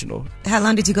 professional. How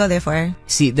long did you go there for?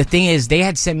 See, the thing is, they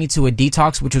had sent me to a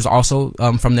detox, which was also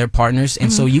from their partners,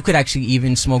 and so you could actually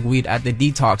even smoke weed at the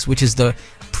detox, which is the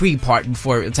pre-part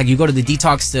before. It's like you go to the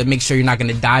detox to make sure you're not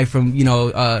going to die from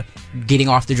getting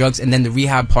off the drugs, and then the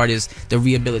rehab part is the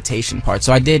rehabilitation part.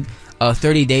 So I did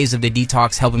 30 days of the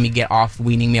detox, helping me get off,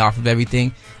 weaning me off of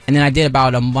everything, and then I did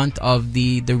about a month of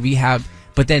the rehab,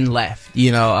 but then left,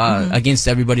 against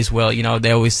everybody's will.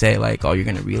 They always say, like, oh, you're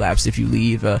going to relapse if you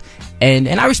leave. And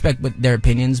I respect their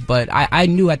opinions, but I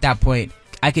knew at that point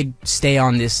I could stay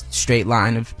on this straight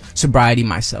line of sobriety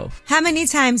myself. How many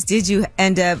times did you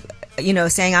end up,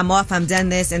 saying, I'm off, I'm done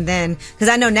this, and then, because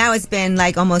I know now it's been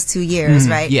like almost 2 years,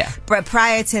 right? Yeah. But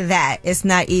prior to that, it's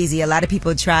not easy. A lot of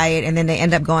people try it and then they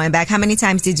end up going back. How many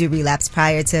times did you relapse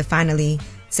prior to finally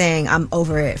saying, I'm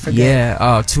over it for good?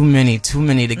 Yeah, too many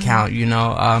to count,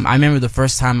 I remember the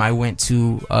first time I went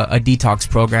to a detox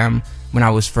program when I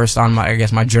was first on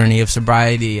my journey of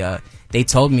sobriety. they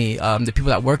told me, the people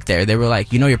that work there, they were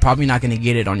like, you're probably not going to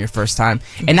get it on your first time.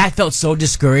 And that felt so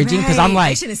discouraging because I'm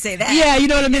like, I shouldn't say that. Yeah, you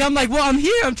know what I mean? I'm like, well, I'm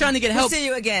here. I'm trying to get help. We'll see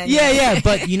you again. Yeah.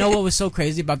 But you know what was so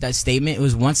crazy about that statement? It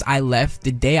was once I left,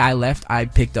 the day I left, I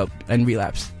picked up and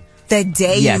relapsed. The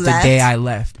day you left? Yeah, the day I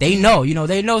left. They know,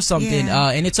 they know something.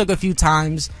 And it took a few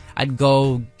times. I'd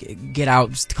go get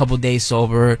out just a couple days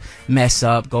sober, mess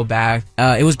up, go back.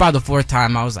 It was about the fourth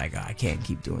time I was like, I can't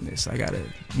keep doing this. I gotta,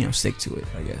 stick to it,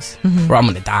 I guess. Or I'm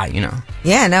gonna die,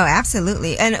 Yeah, no,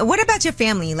 absolutely. And what about your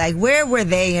family? Like, where were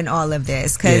they in all of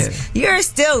this? Because you're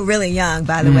still really young,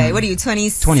 by the way. What are you,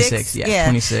 26? 26, yeah,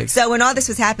 26. So when all this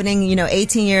was happening,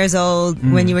 18 years old,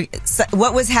 when you were,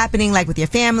 what was happening, like, with your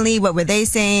family? What were they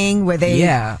saying? Were they...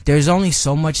 Yeah, there's only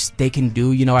so much they can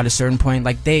do, at a certain point.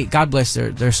 Like, God bless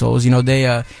their souls.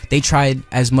 They tried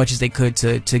as much as they could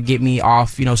to get me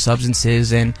off,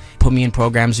 substances and put me in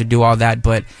programs to do all that.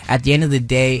 But at the end of the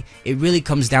day, it really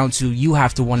comes down to you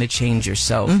have to want to change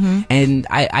yourself. And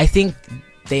I think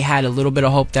they had a little bit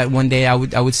of hope that one day I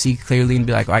would see clearly and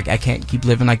be like, I can't keep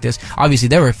living like this. Obviously,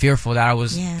 they were fearful that I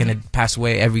was gonna pass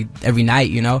away every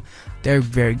night. They're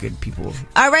very good people.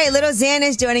 All right, Little Xan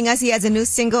is joining us. He has a new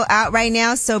single out right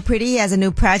now, So Pretty. He has a new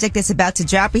project that's about to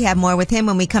drop. We have more with him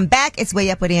when we come back. It's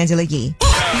Way Up with Angela Yee. Now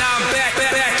I'm back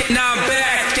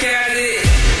at it.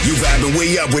 You vibing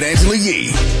Way Up with Angela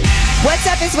Yee. What's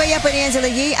up? It's Way Up with Angela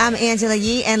Yee. I'm Angela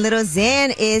Yee, and Little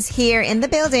Xan is here in the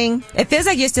building. It feels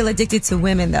like you're still addicted to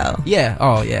women, though. Yeah.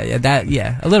 Oh, yeah. That,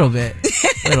 a little bit.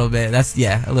 A little bit. That's,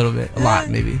 a little bit. A lot,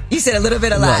 maybe. You said a little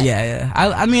bit, a lot. Yeah.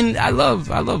 I mean, I love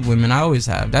women. I always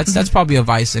have. That's probably a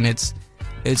vice in its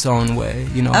own way,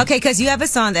 Okay, because you have a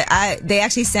song that they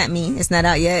actually sent me. It's not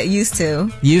out yet. Used to.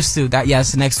 That,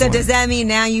 it's the next one. So does that mean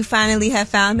now you finally have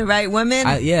found the right woman?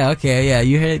 Okay,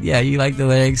 you heard, you like the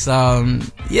lyrics. I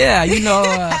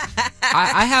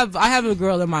have a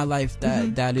girl in my life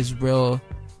that is real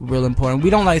important.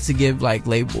 We don't like to give like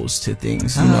labels to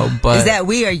things, but is that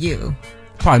we or you?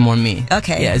 Probably more me.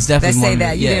 Okay. Yeah, it's definitely more Let's say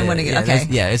that. me. You didn't want to get,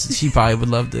 okay. She probably would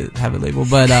love to have a label,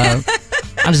 but I'm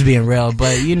just being real.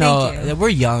 But we're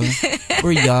young.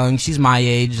 We're young. She's my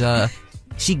age.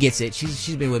 She gets it.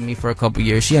 She's been with me for a couple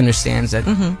years. She understands that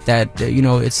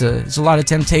it's a lot of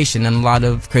temptation and a lot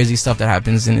of crazy stuff that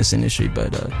happens in this industry,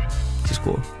 but she's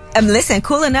cool. Listen,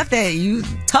 cool enough that you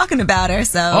talking about her,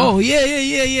 so. Oh,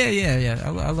 yeah. I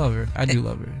love her. I do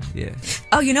love her, yeah.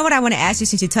 Oh, you know what I want to ask you,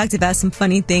 since you talked about some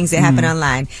funny things that happened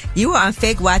online? You were on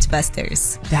Fake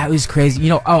Watchbusters. That was crazy.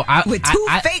 With two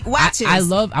fake watches.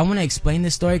 I want to explain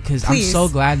this story because I'm so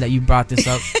glad that you brought this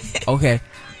up. Okay.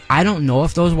 I don't know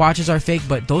if those watches are fake,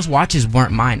 but those watches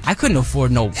weren't mine. I couldn't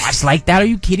afford no watch like that. Are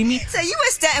you kidding me? So you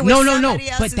were starting with somebody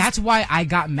else's... But that's why I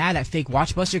got mad at Fake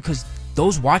Watchbuster, because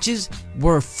those watches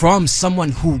were from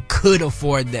someone who could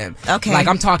afford them. Okay. Like,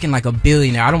 I'm talking like a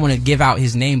billionaire. I don't want to give out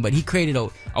his name, but he created a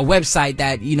website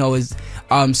that, is,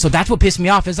 so that's what pissed me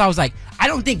off, is I was like, I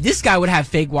don't think this guy would have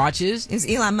fake watches. Is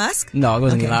Elon Musk? No, it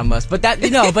wasn't Elon Musk. But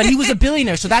but he was a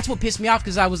billionaire, so that's what pissed me off,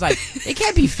 because I was like, it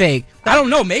can't be fake. I don't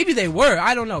know. Maybe they were.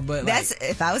 I don't know. But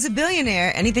if I was a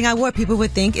billionaire, anything I wore, people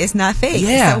would think it's not fake.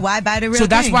 Yeah. So why buy the real thing? So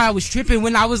that's why I was tripping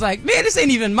when I was like, man, this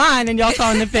ain't even mine, and y'all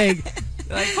calling it fake.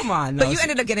 Like, come on. No. But you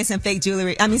ended up getting some fake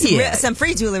jewelry. I mean, some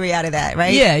free jewelry out of that,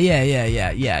 right? Yeah.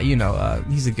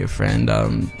 He's a good friend.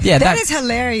 That is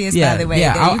hilarious, by the way.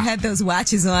 That you had those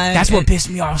watches on. That's what pissed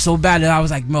me off so bad. That I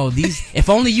was like, Mo, if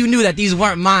only you knew that these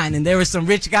weren't mine and there were some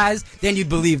rich guys, then you'd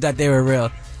believe that they were real.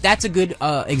 That's a good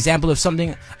example of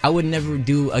something I would never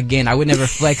do again. I would never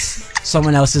flex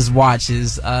someone else's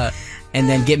watches. And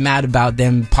then get mad about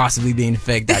them possibly being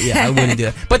fake. I wouldn't do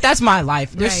that. But that's my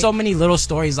life. There's so many little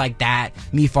stories like that.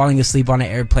 Me falling asleep on an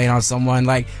airplane on someone.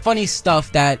 Like, funny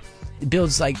stuff that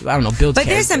builds, builds But there's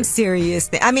character. some serious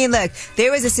things. I mean, look,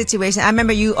 there was a situation. I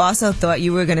remember you also thought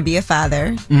you were going to be a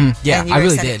father. Yeah, I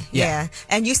really did. Yeah.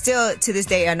 And you still, to this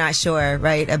day, are not sure,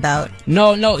 right, about...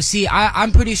 No. See,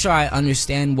 I'm pretty sure I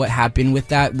understand what happened with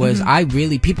that. Was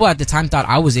people at the time thought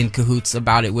I was in cahoots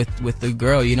about it with the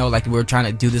girl, like we were trying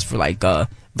to do this for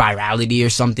virality or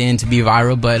something, to be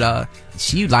viral, but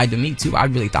she lied to me too. I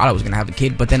really thought I was going to have a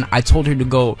kid, but then I told her to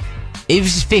go. It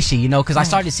was just fishy, because I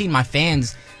started seeing my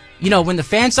fans... when the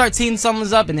fans start seeing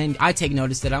someone's up, and then I take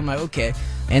notice that I'm like, okay.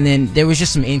 And then there was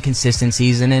just some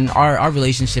inconsistencies, and then our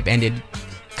relationship ended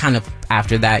kind of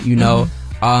after that, Was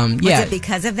it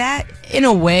because of that? In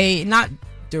a way, not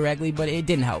directly, but it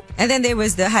didn't help. And then there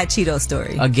was the hot Cheeto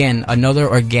story. Again, another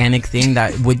organic thing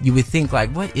that you would think, like,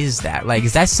 what is that? Like,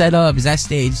 is that set up? Is that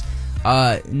staged?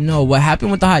 No, what happened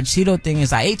with the hot Cheeto thing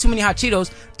is I ate too many hot Cheetos,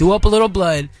 threw up a little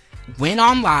blood, went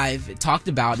on live, talked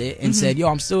about it, and said, yo,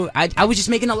 I was just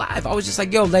making a live. I was just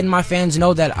like, yo, letting my fans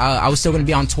know that I was still going to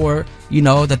be on tour,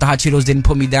 that the Hot Cheetos didn't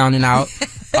put me down and out.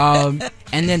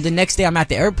 And then the next day I'm at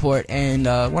the airport, and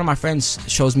one of my friends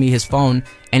shows me his phone,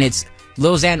 and it's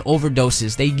Lil Xan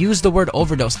overdoses. They used the word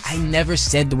overdose. I never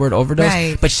said the word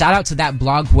overdose, but shout out to that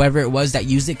blog, whoever it was that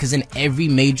used it, because then every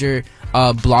major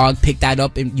blog picked that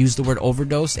up and used the word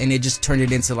overdose, and it just turned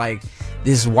it into like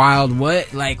this wild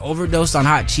overdose on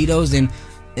Hot Cheetos, and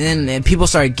then people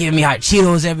started giving me Hot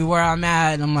Cheetos everywhere I'm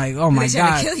at, and I'm like, oh my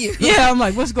god, kill you. yeah, I'm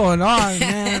like, what's going on,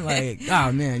 man? Like,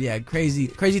 oh man, yeah, crazy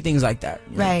things like that.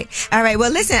 Right. All right.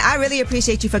 Well, listen, I really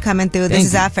appreciate you for coming through. This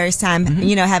is our first time,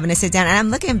 having to sit down, and I'm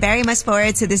looking very much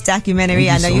forward to this documentary.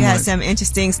 I know you have some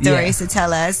interesting stories to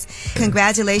tell us.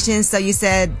 Congratulations. So you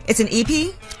said it's an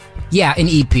EP? Yeah, an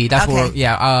EP. That's what.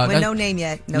 Yeah. With no name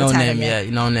yet. No name yet.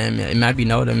 No name yet. It might be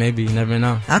Noda. Maybe. You never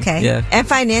know. Okay. Yeah. And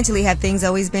financially, have things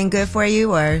always been good for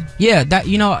you, or? Yeah. That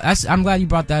I'm glad you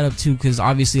brought that up too, because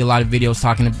obviously a lot of videos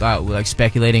talking about like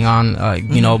speculating on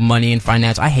money and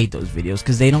finance. I hate those videos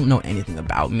because they don't know anything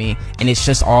about me, and it's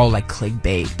just all like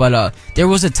clickbait. But there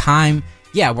was a time.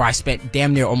 Yeah, where I spent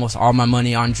damn near almost all my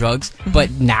money on drugs. But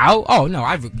now, oh no,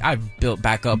 I've built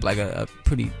back up like a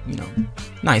pretty,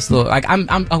 nice little, like I'm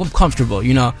comfortable,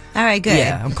 All right, good.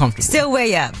 Yeah, I'm comfortable. Still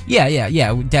way up.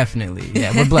 Yeah, definitely.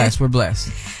 Yeah, we're blessed. We're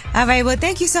blessed. All right, well,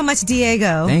 thank you so much,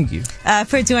 Diego. Thank you.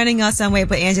 For joining us on Wake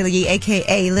with Angela Yee,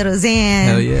 a.k.a. Little Xan.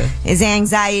 Hell yeah. His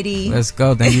anxiety. Let's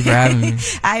go. Thank you for having me.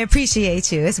 I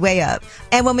appreciate you. It's way up.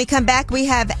 And when we come back, we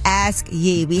have Ask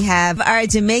Yee. We have our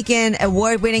Jamaican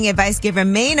award-winning advice giver,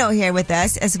 Mano, here with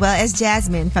us, as well as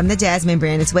Jasmine from the Jasmine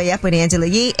brand. It's Way Up with Angela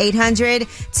Yee.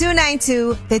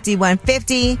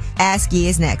 800-292-5150. Ask Yee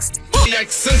is next.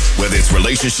 Whether it's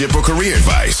relationship or career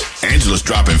advice, Angela's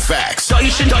dropping facts. All you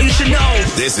should know.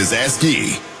 This is Ask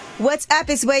Yee. What's up?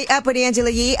 It's Way Up with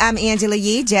Angela Yee. I'm Angela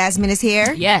Yee. Jasmine is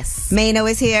here. Yes. Mano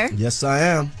is here. Yes, I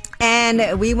am.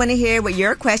 And we want to hear what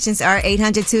your questions are.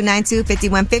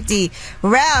 800-292-5150.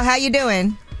 Rel, how you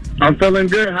doing? I'm feeling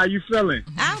good. How you feeling?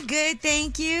 I'm good,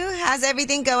 thank you. How's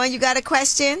everything going? You got a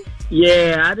question?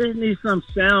 Yeah, I just need some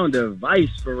sound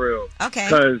advice for real. Okay.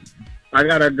 Because I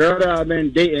got a girl that I've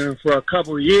been dating for a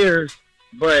couple years,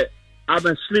 but I've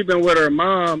been sleeping with her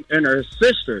mom and her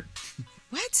sister.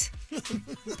 What?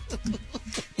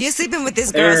 You're sleeping with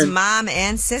this girl's mom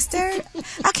and sister?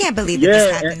 I can't believe that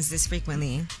this happens this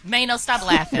frequently. Mano, stop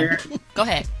laughing. Go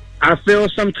ahead. I feel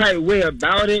some type way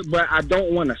about it, but I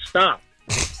don't want to stop.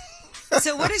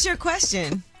 So what is your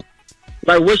question?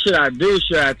 Like, what should I do?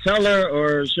 Should I tell her,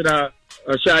 or should I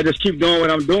just keep doing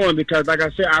what I'm doing? Because, like I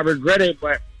said, I regret it,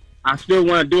 but I still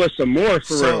want to do it some more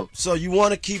for real. So you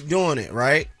want to keep doing it,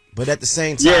 right? But at the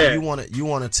same time, you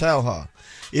want to tell her.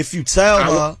 If you tell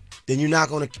her, then you're not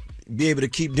going to be able to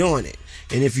keep doing it.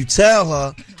 And if you tell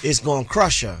her, it's going to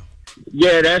crush her.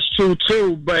 Yeah, that's true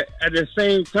too. But at the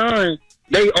same time,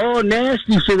 they all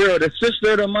nasty for real. The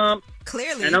sister, the mom.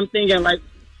 Clearly. And I'm thinking like,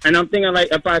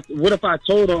 what if I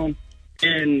told them,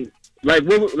 and like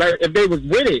if they was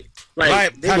with it, like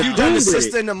right. Have you done the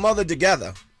sister and the mother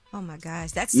together? Oh my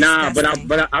gosh, that's disgusting.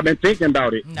 but I've been thinking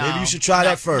about it. No, maybe you should try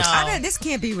that first. This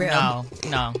can't be real.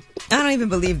 No. I don't even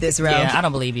believe this, Rel. Yeah, I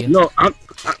don't believe you. No, I'm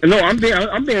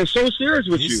being so serious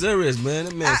with you. He's serious, man.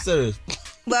 That man's serious.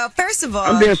 Well, first of all,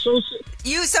 I'm being so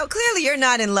serious. So clearly you're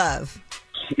not in love.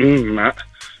 I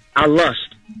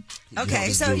lust. Okay,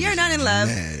 so you're not in love,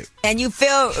 and you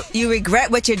feel you regret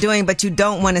what you're doing, but you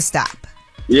don't want to stop.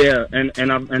 Yeah, and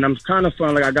I'm kind of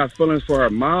feeling like I got feelings for her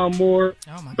mom more,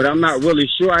 but I'm not really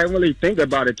sure. I didn't really think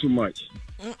about it too much.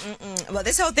 Well,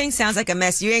 this whole thing sounds like a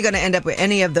mess. You ain't going to end up with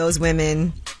any of those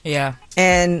women. Yeah.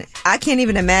 And I can't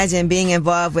even imagine being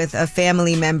involved with a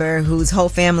family member whose whole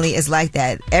family is like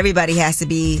that. Everybody has to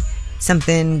be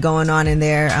something going on in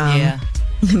their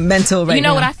mental right now. You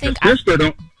know what I think?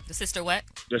 The sister what?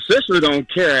 The sister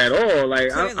don't care at all.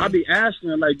 Like I'll be asking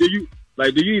her, like, do you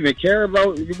even care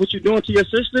about what you're doing to your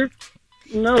sister?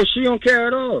 No, she don't care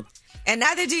at all. And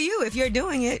neither do you if you're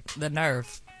doing it. The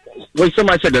nerve. Wait,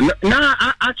 somebody said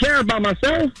I care about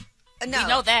myself. No, we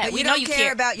know that. We know you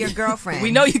care about your girlfriend.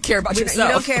 We know you care about yourself.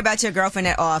 You don't care about your girlfriend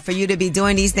at all. For you to be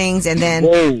doing these things and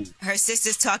then her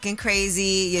sister's talking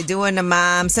crazy, you're doing the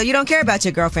mom, so you don't care about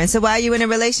your girlfriend. So why are you in a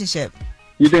relationship?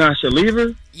 You think I should leave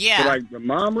her? Yeah. So, like the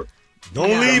mom?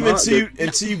 Don't leave until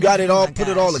you got it all, put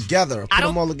it all together. Put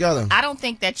them all together. I don't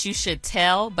think that you should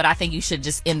tell, but I think you should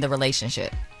just end the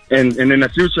relationship. And in the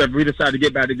future, if we decide to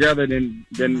get back together, then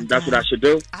that's what I should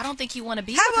do. I don't think you want to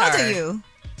be How with her. old are you?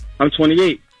 I'm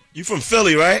 28. You from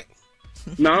Philly, right?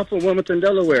 No, I'm from Wilmington,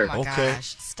 Delaware. Oh my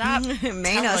gosh. Stop.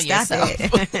 Mano, stop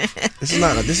it. This is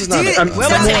not.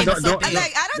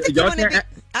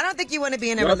 I don't think you want to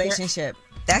be in a relationship.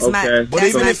 That's okay. But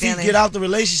even if feeling. he get out the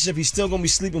relationship, he's still gonna be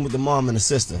sleeping with the mom and the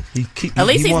sister. At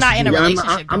least he's not in a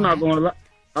relationship. I'm not gonna lie.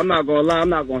 I'm not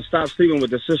gonna stop sleeping with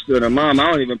the sister and the mom.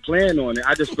 I don't even plan on it.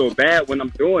 I just feel bad when I'm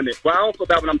doing it. Well, I don't feel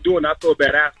bad when I'm doing it. I feel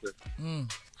bad after.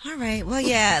 All right. Well,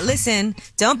 yeah. Listen,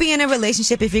 don't be in a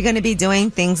relationship if you're going to be doing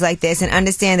things like this, and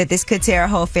understand that this could tear a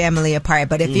whole family apart.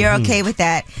 But if you're okay with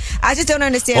that, I just don't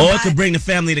understand. Or it could bring the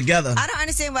family together. I don't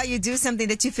understand why you do something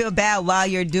that you feel bad while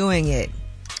you're doing it.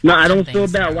 No, I don't feel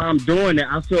bad while I'm doing it.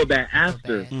 I feel bad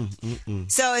after.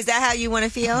 So is that how you want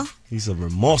to feel? He's a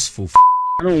remorseful.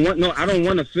 I don't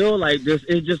want to feel like this.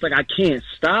 It's just like I can't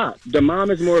stop. The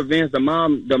mom is more advanced. The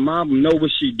mom know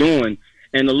what she's doing,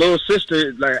 and the little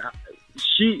sister, like,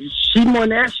 she more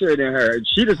natural than her.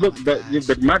 She just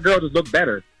my girl just look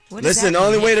better. Listen, the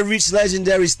only way to reach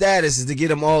legendary status is to get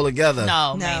them all together.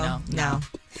 No. I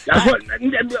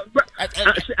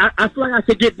feel like I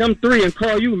could get them three and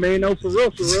call you, Mano, for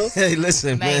real. Hey,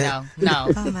 listen, man.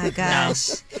 No. Oh my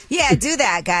gosh. Yeah, do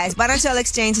that, guys. Why don't y'all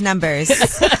exchange numbers?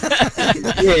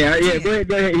 Yeah. Go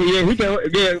ahead. Yeah,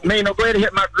 Mano, go ahead and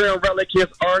hit my girl Relikis,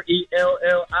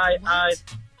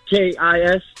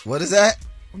 RELLIIKIS. What is that?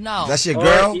 No. That's your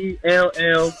girl?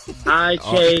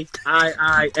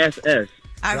 RELLIKISS.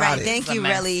 All right, thank you,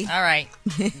 Relly. All right,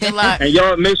 good luck. And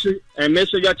y'all make sure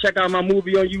y'all check out my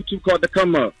movie on YouTube called The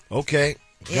Come Up. Okay,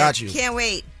 got you. Can't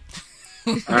wait.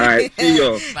 All right, see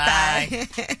y'all. Bye.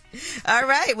 All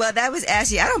right, well, that was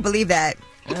Ashley. I don't believe that.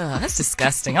 That's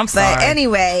disgusting. I'm sorry. But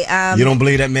anyway, you don't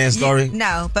believe that man's story?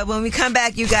 No, but when we come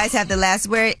back, you guys have the last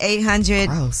word.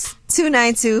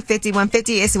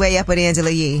 800-292-5150. It's Way Up with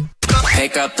Angela Yee.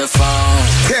 Pick up the phone.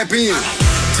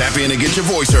 Tap in and get your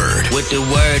voice heard. What the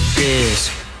word is.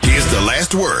 Here's the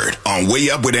last word on Way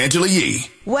Up with Angela Yee.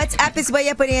 What's up? It's Way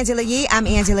Up with Angela Yee. I'm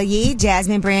Angela Yee.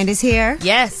 Jasmine Brand is here.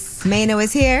 Yes. Mano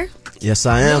is here. Yes,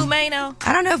 I am. Mano.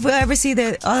 I don't know if we'll ever see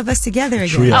all of us together again.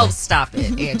 Trio. Oh, stop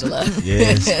it, Angela.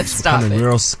 Yes. Stop it.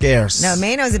 Real scarce. No,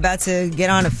 Mano's about to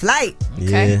get on a flight.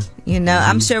 Okay. Yeah. You know,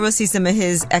 I'm sure we'll see some of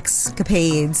his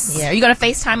escapades. Yeah. Are you going to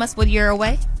FaceTime us when you're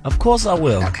away? Of course I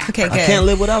will. Okay, good. I can't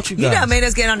live without you guys. You know,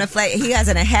 Mano's getting on a flight. He has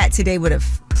on a hat today with a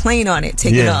plane on it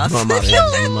taking off.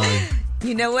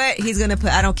 You know what? He's going to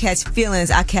put, I don't catch feelings,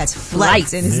 I catch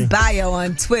flights in his bio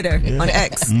on Twitter, on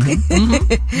X.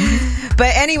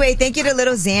 But anyway, thank you to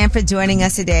Little Zan for joining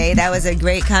us today. That was a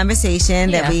great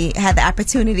conversation that we had the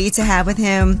opportunity to have with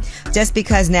him, just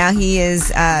because now he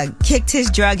has kicked his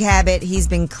drug habit. He's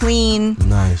been clean.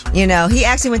 Nice. You know, he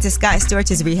actually went to Scott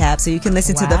Storch's rehab, so you can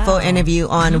listen to the full interview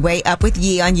on Way Up with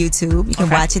Yee on YouTube. You can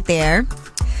watch it there.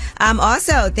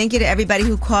 Also, thank you to everybody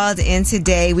who called in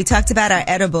today. We talked about our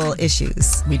edible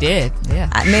issues. We did, yeah.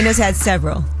 Mano's had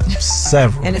several.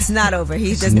 And it's not over.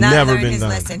 He does not learn his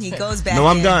lesson. He goes back. No,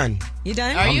 I'm done. You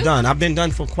done? I'm done. I've been done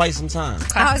for quite some time.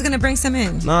 I was going to bring some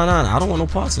in. No. I don't want no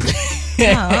parts of it.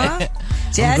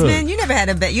 Jasmine, you never had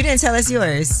a bet. You didn't tell us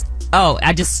yours. Oh,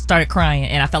 I just started crying,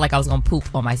 and I felt like I was going to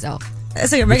poop on myself.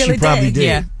 That's like a regular day.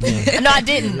 Yeah. No, I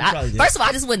didn't. First of all,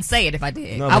 I just wouldn't say it if I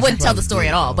did. No, I wouldn't tell the story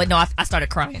at all. But no, I started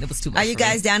crying. It was too much. Are you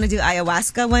guys down to do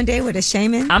ayahuasca one day with a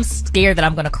shaman? I'm scared that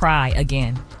I'm going to cry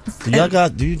again. Do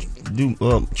you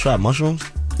try mushrooms?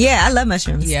 Yeah, I love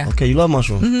mushrooms. Yeah. Okay, you love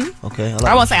mushrooms. Mm-hmm. Okay.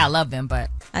 I won't say I love them, but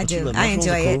I do. I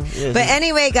enjoy it. Yeah, but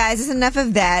anyway, guys, it's enough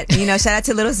of that. You know, shout out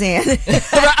to Little Zan.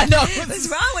 What's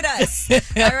wrong with us?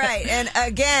 All right. And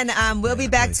again, we'll be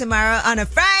back tomorrow on a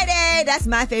Friday. That's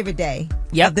my favorite day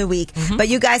of the week. But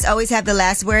you guys always have the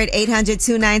last word.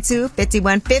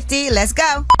 800-292-5150. Let's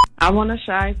go. I want to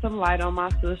shine some light on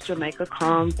my sis, Jamaica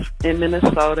Combs in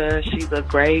Minnesota. She's a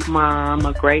great mom,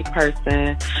 a great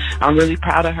person. I'm really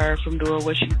proud of her from doing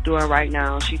what she's doing right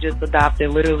now. She just adopted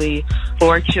literally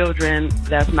 4 children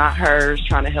that's not hers,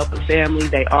 trying to help a family.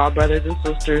 They all brothers and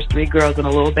sisters, 3 girls and a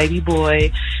little baby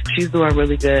boy. She's doing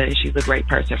really good, and she's a great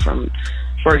person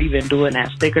for even doing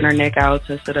that, sticking her neck out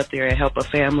to sit up there and help a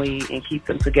family and keep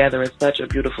them together is such a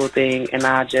beautiful thing. And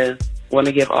I just want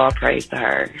to give all praise to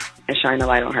her and shine the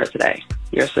light on her today.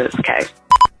 Your sis, Kay.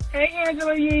 Hey,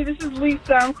 Angela Yee, this is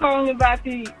Lisa. I'm calling about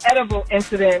the edible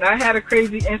incident. I had a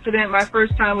crazy incident my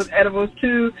first time with edibles,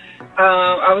 too.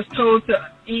 I was told to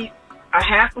eat a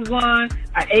half of one.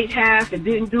 I ate half. It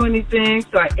didn't do anything,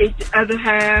 so I ate the other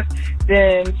half.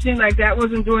 Then it seemed like that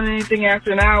wasn't doing anything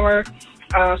after an hour.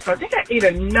 So I think I ate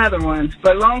another one.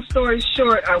 But long story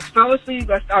short, I fell asleep.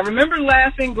 I remember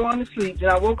laughing, going to sleep. Then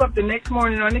I woke up the next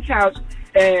morning on the couch,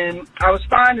 and I was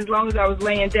fine as long as I was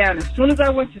laying down. As soon as I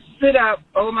went to sit up,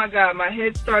 oh, my God, my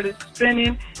head started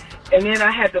spinning. and then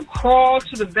I had to crawl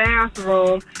to the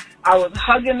bathroom. I was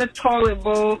hugging the toilet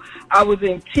bowl. I was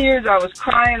in tears. I was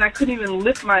crying. I couldn't even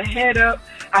lift my head up.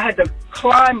 I had to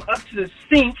climb up to the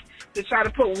sink to try to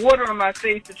put water on my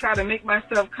face to try to make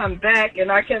myself come back.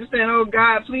 And I kept saying, oh,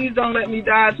 God, please don't let me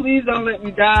die. Please don't let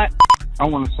me die. I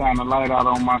want to shine a light out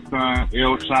on my son,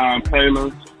 Elshine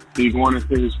Taylor. He's going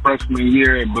into his freshman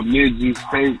year at Bemidji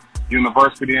State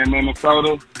University in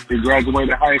Minnesota. He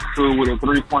graduated high school with a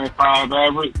 3.5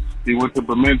 average. He went to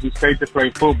Bemidji State to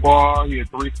play football. He's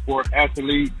a three-sport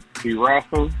athlete. He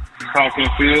wrestled, track and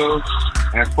field,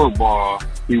 and football.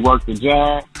 He worked a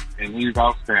job, and he's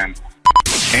outstanding.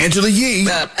 Angela Yee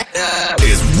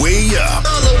is way up.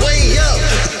 On the way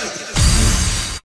up.